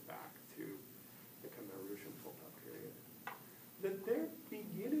immediately goes back to the Khmer Rouge and Pol Pot period, that they're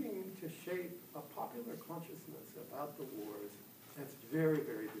beginning to shape a popular consciousness about the wars that's very,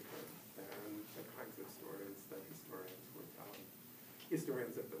 very different than the kinds of stories that historians were telling,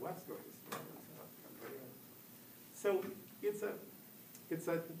 historians of the West or historians of Cambodia. So it's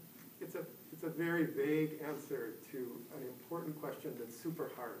a very vague answer to an important question that's super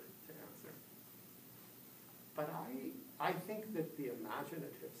hard to answer. But I think that the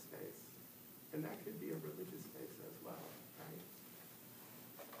imaginative space, and that could be a religious space as well, right,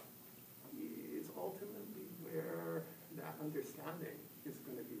 is ultimately where that understanding is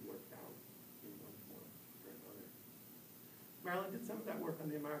going to be worked out in one form or another. Marilyn did some of that work on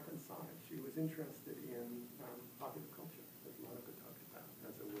the American side. She was interested in popular culture, as Monica talked about,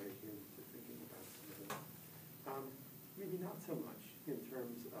 as a way into thinking about some of this. Maybe not so much in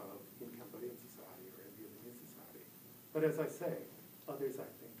terms of in Cambodian society or in Vietnamese society. But as I say, others, I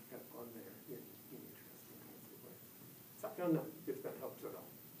think, have gone there in interesting kinds of ways. So I don't know if that helps at all.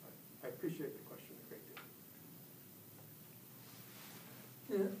 I appreciate the question a great deal.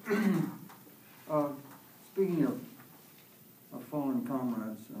 Speaking of fallen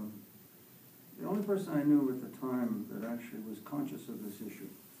comrades, the only person I knew at the time that actually was conscious of this issue,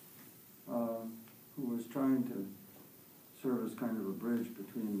 who was trying to serve as kind of a bridge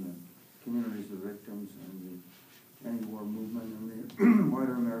between the communities of victims and the anti-war movement and the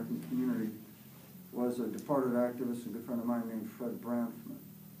wider American community, was a departed activist and good friend of mine named Fred Branfman.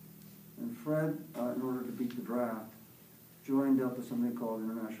 And Fred, in order to beat the draft, joined up with something called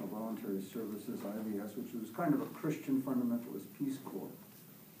International Voluntary Services, IVS, which was kind of a Christian fundamentalist Peace Corps.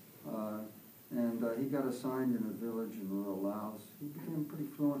 And he got assigned in a village in rural Laos. He became pretty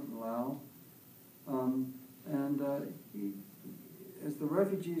fluent in Lao. As the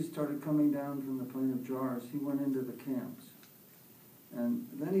refugees started coming down from the Plain of Jars, he went into the camps. And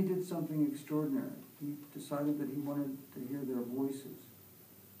then he did something extraordinary. He decided that he wanted to hear their voices.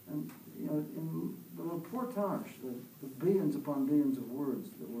 And, in the reportage, the billions upon billions of words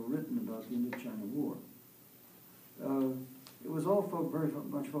that were written about the Indochina War, it was all very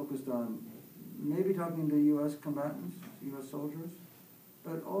much focused on maybe talking to U.S. combatants, U.S. soldiers,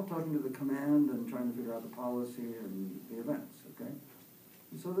 but all talking to the command and trying to figure out the policy and the events, okay?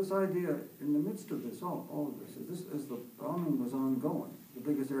 And so this idea, in the midst of this, all of this, as the bombing was ongoing, the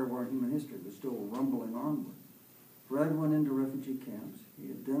biggest air war in human history was still rumbling onward. Fred went into refugee camps. He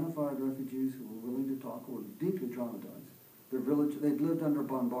identified refugees who were willing to talk, who were deeply traumatized. They'd lived under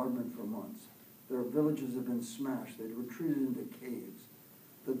bombardment for months. Their villages had been smashed. They'd retreated into caves.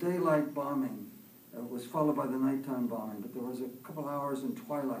 The daylight bombing was followed by the nighttime bombing, but there was a couple hours in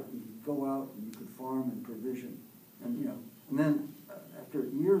twilight when you could go out and you could farm and provision. And then after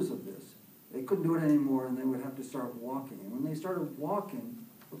years of this, they couldn't do it anymore and they would have to start walking. And when they started walking,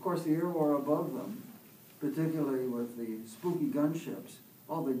 of course the air war above them, particularly with the spooky gunships,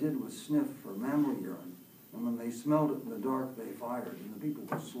 all they did was sniff for mammal urine. And when they smelled it in the dark, they fired, and the people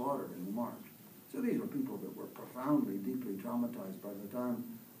were slaughtered in the march. So these were people that were profoundly, deeply traumatized by the time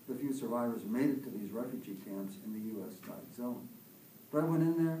the few survivors made it to these refugee camps in the U.S.-tied zone. Fred went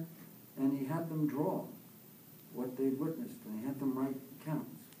in there, and he had them draw what they'd witnessed, and he had them write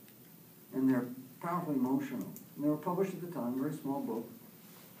accounts. And they're powerfully emotional. And they were published at the time, a very small book,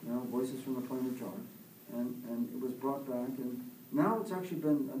 Voices from the Plain of Jars. And it was brought back, and now it's actually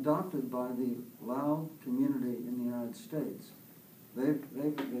been adopted by the Lao community in the United States. They've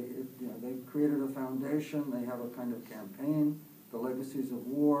created a foundation. They have a kind of campaign, the Legacies of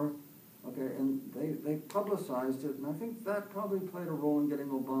War, okay, and they publicized it, and I think that probably played a role in getting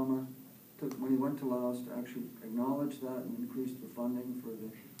Obama to, when he went to Laos, to actually acknowledge that and increase the funding for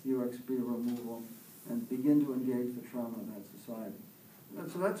the UXB removal and begin to engage the trauma of that society.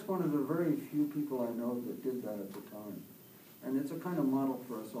 So that's one of the very few people I know that did that at the time. And it's a kind of model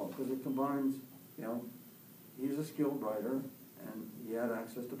for us all, because it combines, you know, he's a skilled writer, and he had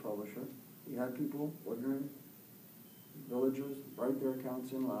access to publisher. He had people, ordinary villagers, write their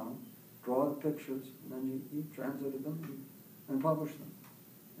accounts in Lao, draw the pictures, and then he translated them and published them.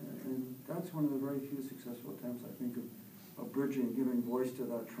 And that's one of the very few successful attempts, I think, of bridging, giving voice to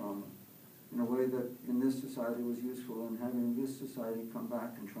that trauma in a way that in this society was useful, and having this society come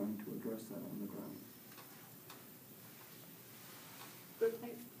back and trying to address that on the ground. But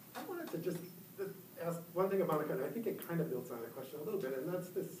I wanted to just ask one thing about Monica, and I think it kind of builds on a question a little bit, and that's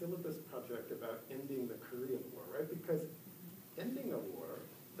this syllabus project about ending the Korean War, right? Because ending a war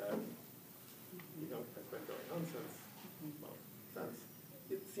that, you know, has been going on since, well,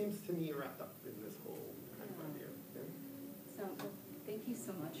 it seems to me wrapped up in this whole kind of idea. Yeah? So, well, thank you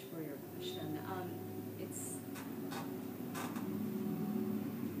so much for your question.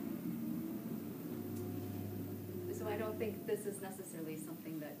 So I don't think this is necessarily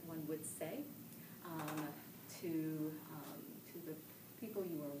something that one would say to the people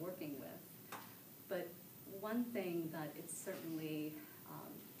you are working with. But one thing that it certainly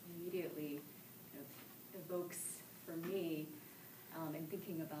immediately kind of evokes for me in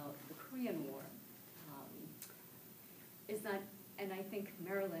thinking about the Korean War is that, and I think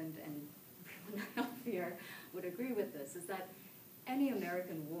Maryland and everyone out here would agree with this, is that any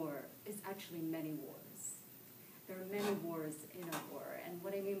American war is actually many wars. There are many wars in a war, and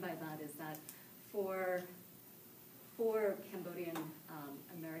what I mean by that is that for Cambodian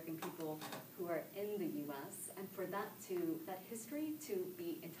American people who are in the U.S., and for that history to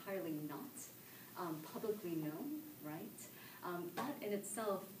be entirely not publicly known, right? That in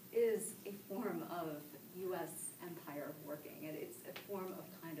itself is a form of U.S. empire working, and it's a form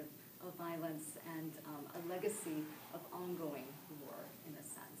of kind of violence and a legacy of ongoing war in a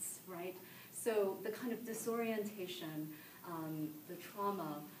sense, right? So the kind of disorientation, the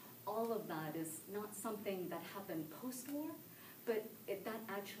trauma, all of that is not something that happened post-war, but that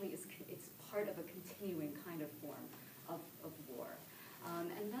actually it's part of a continuing kind of form of war.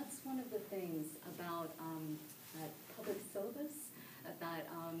 And that's one of the things about that public syllabus that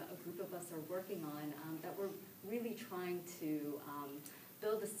a group of us are working on, that we're really trying to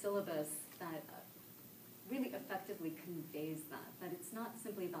build a syllabus that really effectively conveys that it's not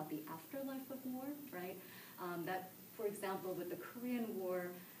simply about the afterlife of war, right? That, for example, with the Korean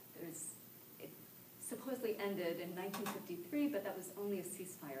War, it supposedly ended in 1953, but that was only a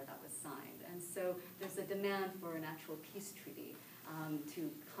ceasefire that was signed. And so there's a demand for an actual peace treaty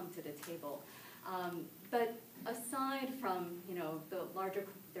to come to the table. But aside from, you know, the larger,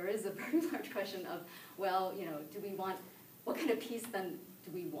 there is a very large question of, well, you know, what kind of peace then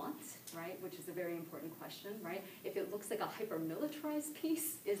do we want, right? Which is a very important question, right? If it looks like a hyper-militarized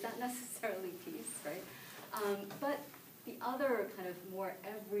peace, is that necessarily peace, right? But the other kind of more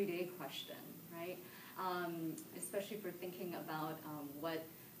everyday question, right? Especially for thinking about what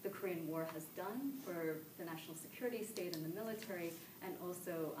the Korean War has done for the national security state and the military, and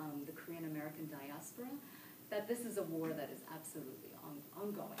also the Korean American diaspora, that this is a war that is absolutely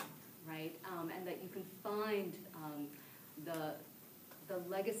ongoing, right? And that you can find the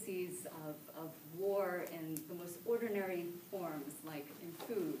legacies of war in the most ordinary forms, like in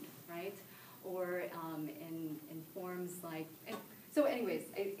food, right? Or in forms like, so anyways,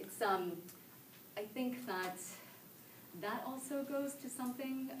 I think that also goes to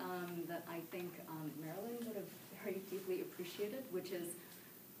something that I think Marilyn would have very deeply appreciated, which is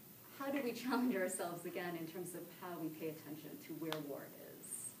how do we challenge ourselves again in terms of how we pay attention to where war is,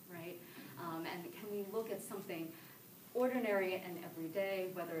 right? And can we look at something ordinary and everyday,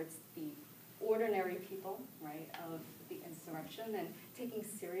 whether it's the ordinary people, right, of the insurrection, and taking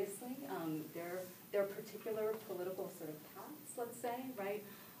seriously their particular political sort of paths, let's say, right?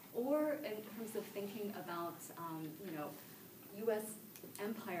 Or in terms of thinking about, you know, U.S.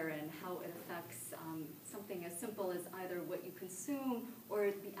 empire and how it affects something as simple as either what you consume or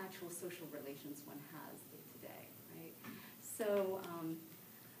the actual social relations one has day to day, right? So,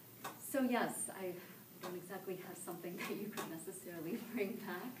 so yes, I don't exactly have something that you could necessarily bring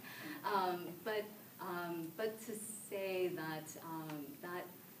back, but to say that that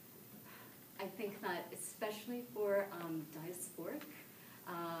I think that especially for diasporic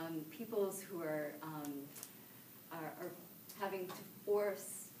peoples who are having to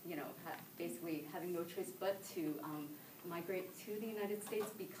force, you know, basically having no choice but to migrate to the United States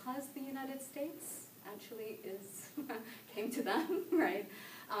because the United States actually came to them, right?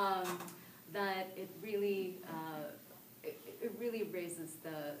 That it really raises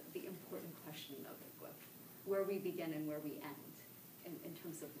the important question of where we begin and where we end, in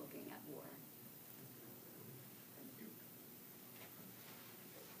terms of looking at war.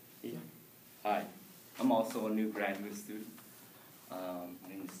 Yeah. Hi, I'm also a new graduate student. My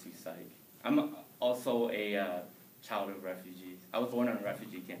name is Susai. I'm also a child of refugees. I was born on a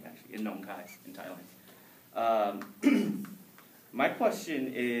refugee camp, actually, in Nong Khai, in Thailand. My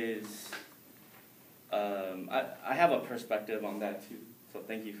question is, I have a perspective on that too, so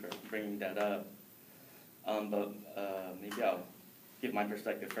thank you for bringing that up. But maybe I'll give my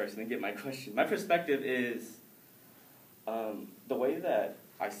perspective first and then get my question. My perspective is the way that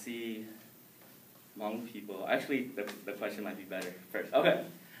I see Hmong people. Actually, the question might be better first. Okay.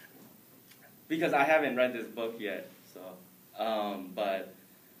 Because I haven't read this book yet, so, but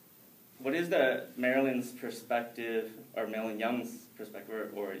what is the Marilyn's perspective, or Marilyn Young's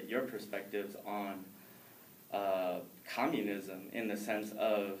perspective, or your perspectives on communism in the sense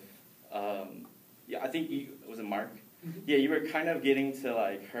of, yeah, I think was it Mark? Mm-hmm. Yeah, you were kind of getting to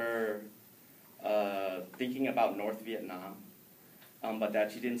like her thinking about North Vietnam, but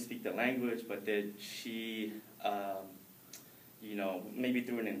that she didn't speak the language, but that she, you know, maybe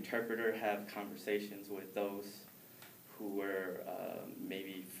through an interpreter have conversations with those who were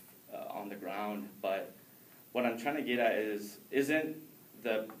maybe on the ground. But what I'm trying to get at is, isn't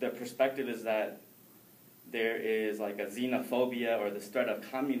the perspective is that there is like a xenophobia or the threat of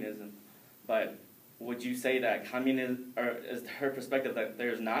communism, but would you say that communism, or is her perspective that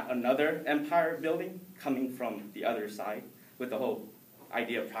there's not another empire building coming from the other side with the whole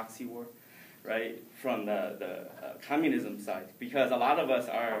idea of proxy war, right, from the communism side? Because a lot of us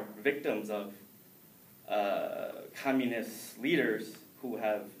are victims of communist leaders who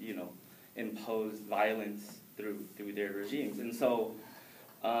have, you know, imposed violence through their regimes. And so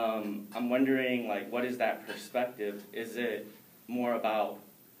I'm wondering, like, what is that perspective? Is it more about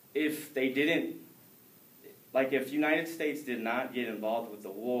if they didn't, like if United States did not get involved with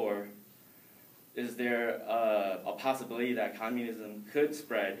the war, is there a possibility that communism could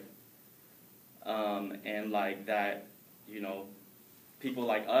spread and like that, you know, people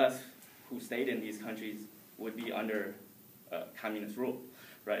like us who stayed in these countries would be under communist rule,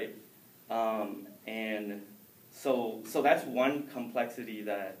 right? And so that's one complexity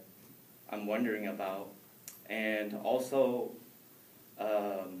that I'm wondering about. And also,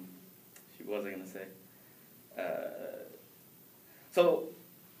 what was I going to say? So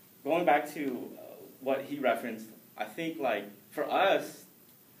going back to what he referenced, I think like for us,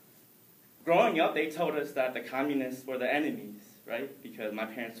 growing up, they told us that the communists were the enemies, right? Because my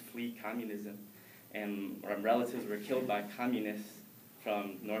parents fled communism, and our relatives were killed by communists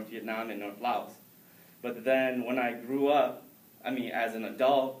from North Vietnam and North Laos. But then when I grew up, I mean, as an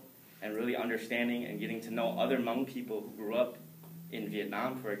adult, and really understanding and getting to know other Hmong people who grew up in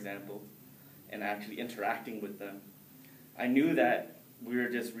Vietnam, for example, and actually interacting with them, I knew that we were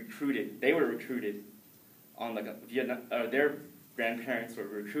just recruited. They were recruited on the their grandparents were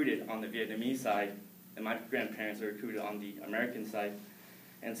recruited on the Vietnamese side, and my grandparents were recruited on the American side.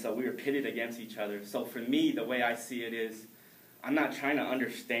 And so we were pitted against each other. So for me, the way I see it is, I'm not trying to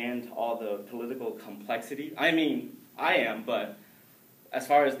understand all the political complexity. I mean, I am, but as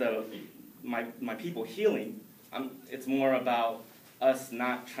far as my people healing, it's more about us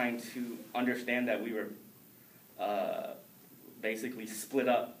not trying to understand that we were basically split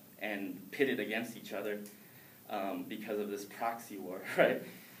up and pitted against each other because of this proxy war, right?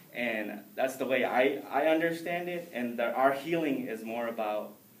 And that's the way I understand it, and our healing is more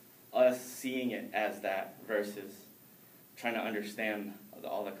about us seeing it as that versus trying to understand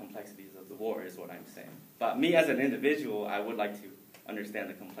all the complexities of the war is what I'm saying. But me as an individual, I would like to understand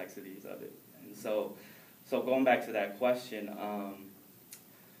the complexities of it. And so going back to that question,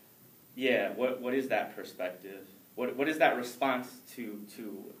 yeah, what is that perspective? What is that response to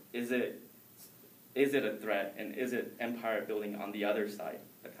is it a threat, and is it empire building on the other side,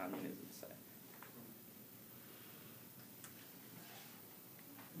 the communism side?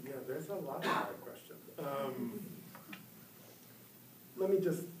 Yeah, there's a lot of that question. Let me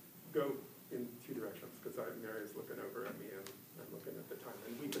just go in two directions, because Mary's looking over at me and I'm looking at the time,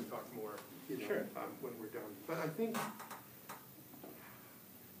 and we can talk more, you know, sure, when we're done. But I think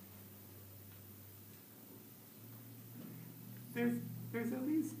there's at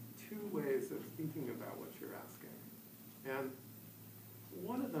least two ways of thinking about what you're asking. And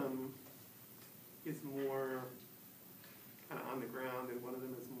one of them is more kind of on the ground, and one of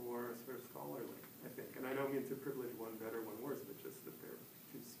them is more sort of scholarly, I think. And I don't mean to privilege one better, one worse, but just that they're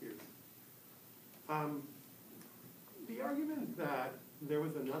two spheres. The argument that there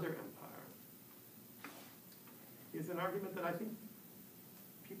was another empire is an argument that I think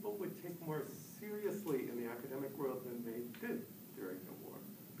people would take more seriously in the academic world than they did to during the war,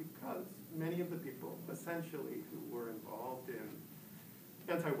 because many of the people, essentially, who were involved in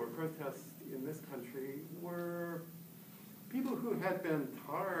anti-war protests in this country were people who had been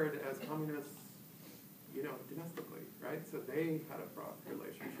tarred as communists, domestically, right? So they had a fraught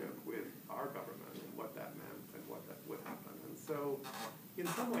relationship with our government and what that meant and what that would happen. And so, in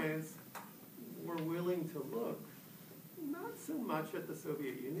some ways, we're willing to look not so much at the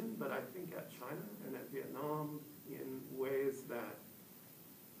Soviet Union, but I think at China and at Vietnam in ways that,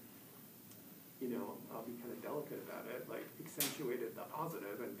 I'll be kind of delicate about it, like accentuated the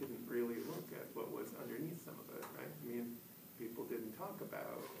positive and didn't really look at what was underneath some of it, right? I mean, people didn't talk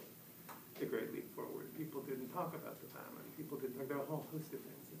about the Great Leap Forward. People didn't talk about the famine. People didn't talk about a whole host of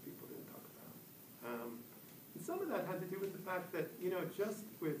things that people didn't talk about. And some of that had to do with the fact that, just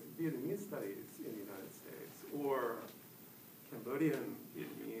with Vietnamese studies in the United States or Cambodian,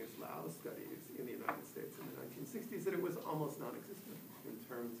 Vietnamese, Laos studies in the United States in the 1960s, that it was almost non-existent in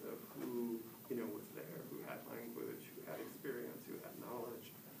terms of who, was there, who had language, who had experience, who had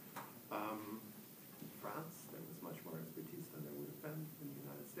knowledge. In France, there was much more expertise than there would have been in the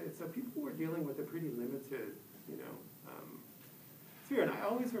United States. So people were dealing with a pretty limited, sphere. And I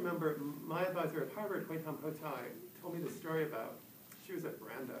always remember my advisor at Harvard, Hui Tam Hotai, told me the story about, she was at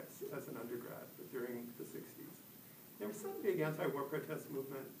Brandeis as an undergrad, but during the 60s. There was some big anti-war protest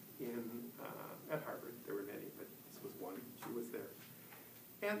movement at Harvard. There were many, but this was one. She was there.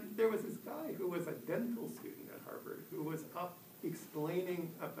 And there was this guy who was a dental student at Harvard who was up explaining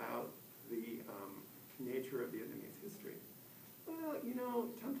about the nature of Vietnamese history. Well,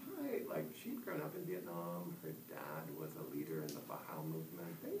 Tam Tai, she'd grown up in Vietnam. Her dad was a leader in the Baha'i movement.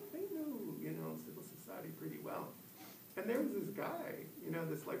 They knew, civil society pretty well. And there was this guy,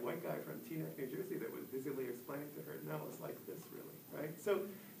 this white guy from Teaneck, New Jersey, that was busily explaining to her, no, it's like this really, right? So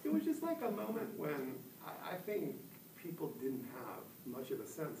it was just like a moment when I think people didn't have much of a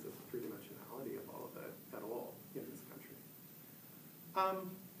sense of the three-dimensionality of all of it at all in this country.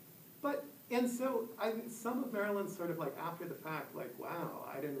 And so some of Marilyn's sort of after the fact, wow,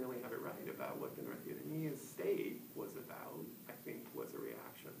 I didn't really have it right about what the North Vietnamese state was about, I think was a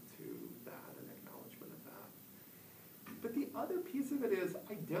reaction to that, an acknowledgement of that. But the other piece of it is,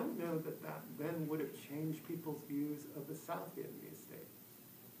 I don't know that that then would have changed people's views of the South Vietnamese state,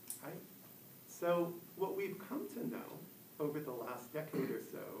 right? So what we've come to know over the last decade or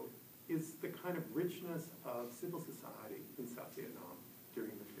so is the kind of richness of civil society in South Vietnam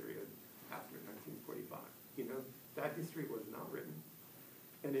during the period after 1945. That history was not written,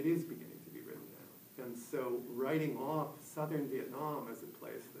 and it is beginning to be written now. And so writing off Southern Vietnam as a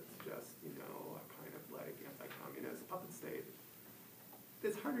place that's just, a kind of anti-communist puppet state,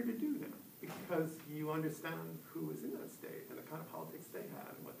 it's harder to do now because you understand who was in that state and the kind of politics they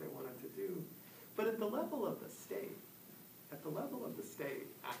had and what they wanted to do. But at the level of the state,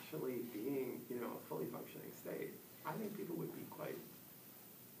 actually being, a fully functioning state, I think people would be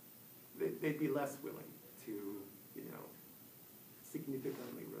they'd be less willing to,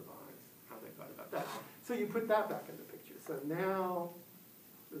 significantly revise how they thought about that. So you put that back in the picture. So now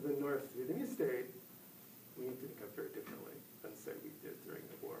the North Vietnamese state, we need to think of very differently than, say, we did during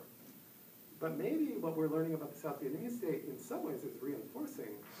the war. But maybe what we're learning about the South Vietnamese state in some ways is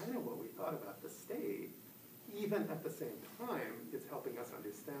reinforcing kind of what we thought about the state. Even at the same time, it's helping us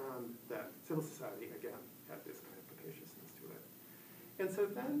understand that civil society, again, had this kind of capaciousness to it. And so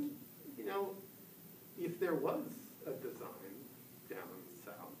then, if there was a design down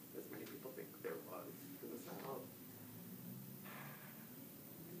south, as many people think there was in the South,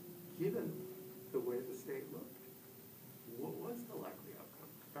 given the way the state looked, what was the likely outcome,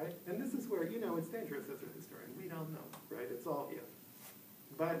 right? And this is where, it's dangerous as a historian. We don't know, right? It's all if.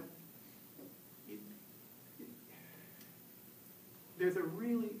 But there's a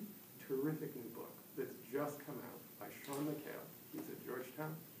really terrific new book that's just come out by Sean McCoy. He's at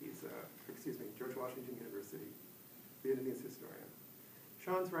Georgetown. George Washington University, Vietnamese historian.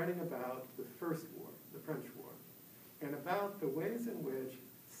 Sean's writing about the First War, the French War, and about the ways in which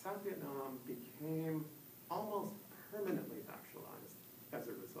South Vietnam became almost permanently factionalized as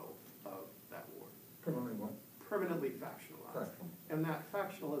a result of that war. Permanently what? Permanently factionalized. And that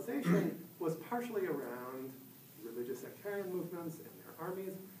factionalization was partially around religious sectarian movements and their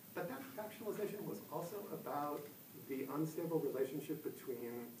armies, but that factionalization was also about the unstable relationship between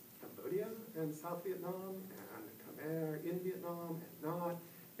Cambodia and South Vietnam and Khmer in Vietnam and not,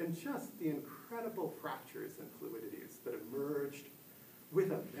 and just the incredible fractures and fluidities that emerged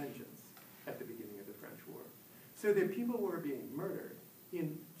with a vengeance at the beginning of the French War. So that people were being murdered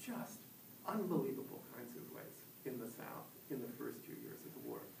in just unbelievable kinds of ways in the South in the first 2 years of the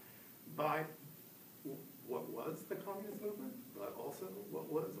war by what was the communist movement, but also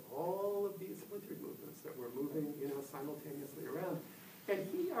what was all of these splintered movements that were moving, simultaneously around. And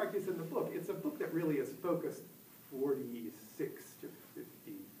he argues in the book, it's a book that really is focused 46 to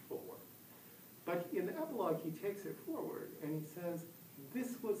 54. But in the epilogue, he takes it forward and he says,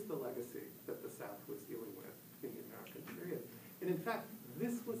 this was the legacy that the South was dealing with in the American period. And in fact,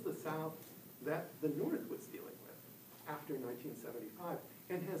 this was the South that the North was dealing with after 1975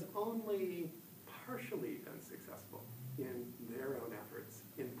 and has only partially been successful in their own efforts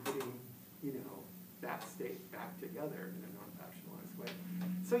in putting, that state back together in a non-factionalized way.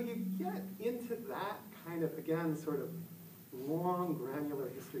 So you get into that kind of, again, sort of long, granular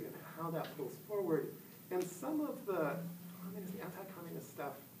history and how that pulls forward. And some of the anti-communist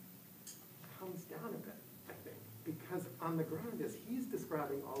stuff comes down a bit, I think, because on the ground, as he's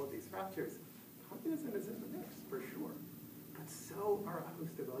describing all of these fractures, communism is in the mix, for sure. But so are a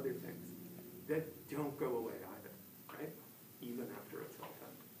host of other things that don't go away either, right? Even after it's all done.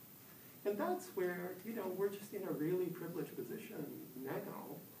 And that's where, we're just in a really privileged position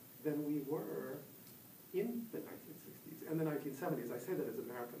now than we were in the 1960s and the 1970s. I say that as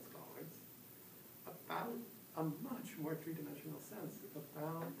American scholars, about a much more three-dimensional sense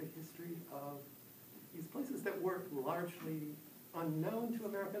about the history of these places that were largely unknown to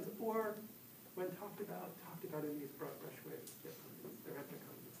Americans, or when talked about in these broad brush ways. They're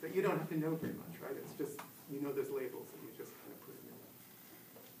anti-communist. That you don't have to know very much, right? It's just, there's labels and you just kind of put them in.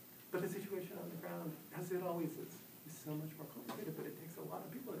 But the situation on the ground, as it always is so much more complicated, but it takes a lot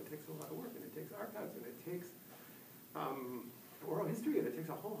of people and it takes a lot of work and it takes archives and it takes oral history and it takes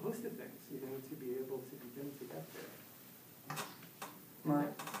a whole host of things, to be able to begin to get there.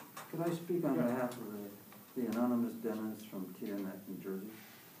 Mark, could I speak on behalf of the anonymous dentist from Teaneck, New Jersey?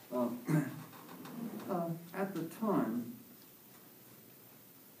 At the time,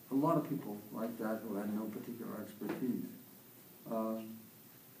 a lot of people like that who had no particular expertise,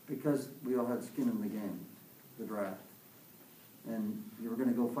 because we all had skin in the game, the draft, and you were going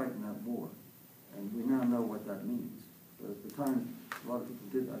to go fight in that war, and we now know what that means. But at the time, a lot of people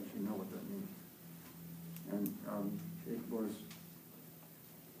did actually know what that means, and it was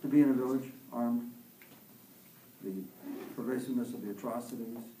to be in a village armed, the pervasiveness of the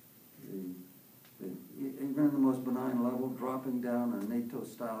atrocities, even in the most benign level, dropping down a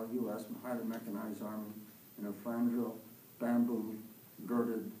NATO-style U.S. highly mechanized army in a fragile,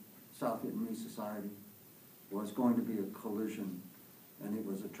 bamboo-girded South Vietnamese society was going to be a collision, and it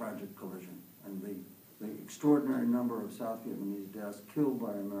was a tragic collision. And the extraordinary number of South Vietnamese deaths killed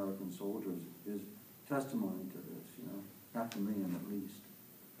by American soldiers is testimony to this, 500,000 at least.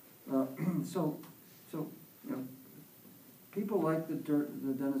 So people like the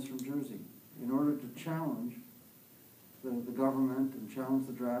dentist from Jersey, in order to challenge the government and challenge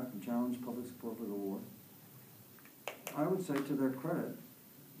the draft and challenge public support for the war, I would say to their credit,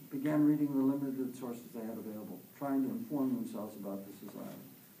 began reading the limited sources they had available, trying to inform themselves about the society.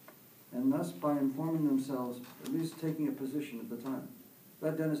 And thus, by informing themselves, at least taking a position at the time.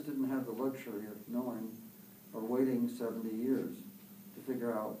 That dentist didn't have the luxury of knowing or waiting 70 years to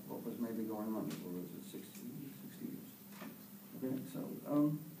figure out what was maybe going on. What was it, 60 years? Okay,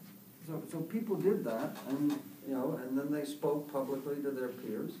 so people did that, and and then they spoke publicly to their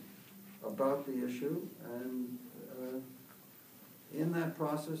peers about the issue, and in that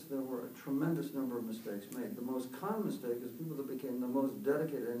process there were a tremendous number of mistakes made. The most common mistake is people that became the most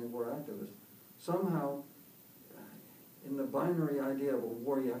dedicated anti-war activists. Somehow, in the binary idea of a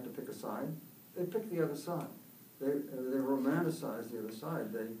war, you have to pick a side. They picked the other side. They romanticized the other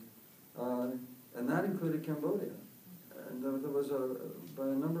side. And that included Cambodia. And there was by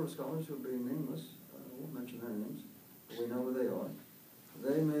a number of scholars who would be nameless, I won't mention their names, but we know who they are.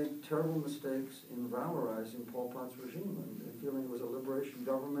 They made terrible mistakes in valorizing Pol Pot's regime and feeling it was a liberation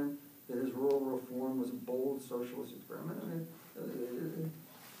government, that his rural reform was a bold socialist experiment. I mean,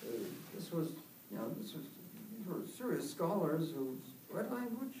 these were serious scholars who read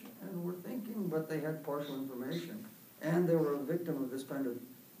language and were thinking, but they had partial information. And they were a victim of this kind of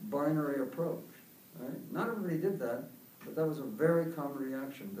binary approach. Right? Not everybody did that, but that was a very common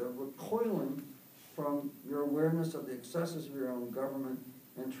reaction. The recoiling from your awareness of the excesses of your own government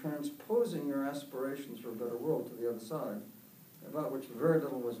and transposing your aspirations for a better world to the other side, about which very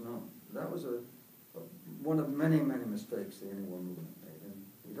little was known. That was one of many, many mistakes the anti-war movement made. And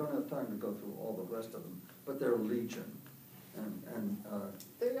we don't have time to go through all the rest of them, but they're legion.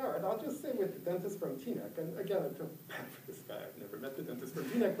 They are, and I'll just say with the dentist from Teaneck, and again, I feel bad for this guy. I've never met the dentist from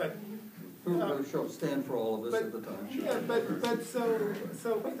Teaneck, but who stand for all of us at the time. Yeah, but so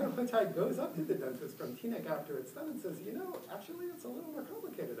Huitai goes up to the dentist from Teaneck after it's done and says, actually, it's a little more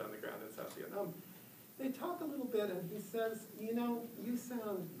complicated on the ground in South Vietnam. they talk a little bit, and he says, you know, you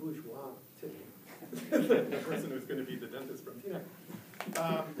sound bourgeois to me. The person who's going to be the dentist from Teaneck.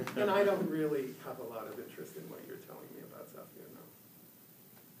 And I don't really have a lot of interest in what you're telling me about South Vietnam.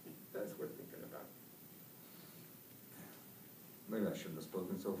 That's worth thinking about. Maybe I shouldn't have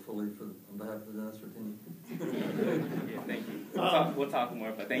spoken so fully on behalf of the dentist for Teaneck. Yeah, thank you. We'll talk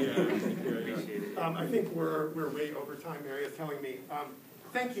more, but thank you. Appreciate it. I think we're way over time. Mary is telling me.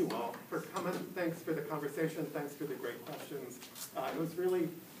 Thank you all for coming. Thanks for the conversation. Thanks for the great questions. It was really,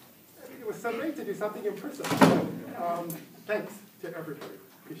 it was so great to do something in person. Thanks to everybody.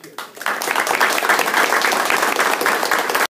 Appreciate it.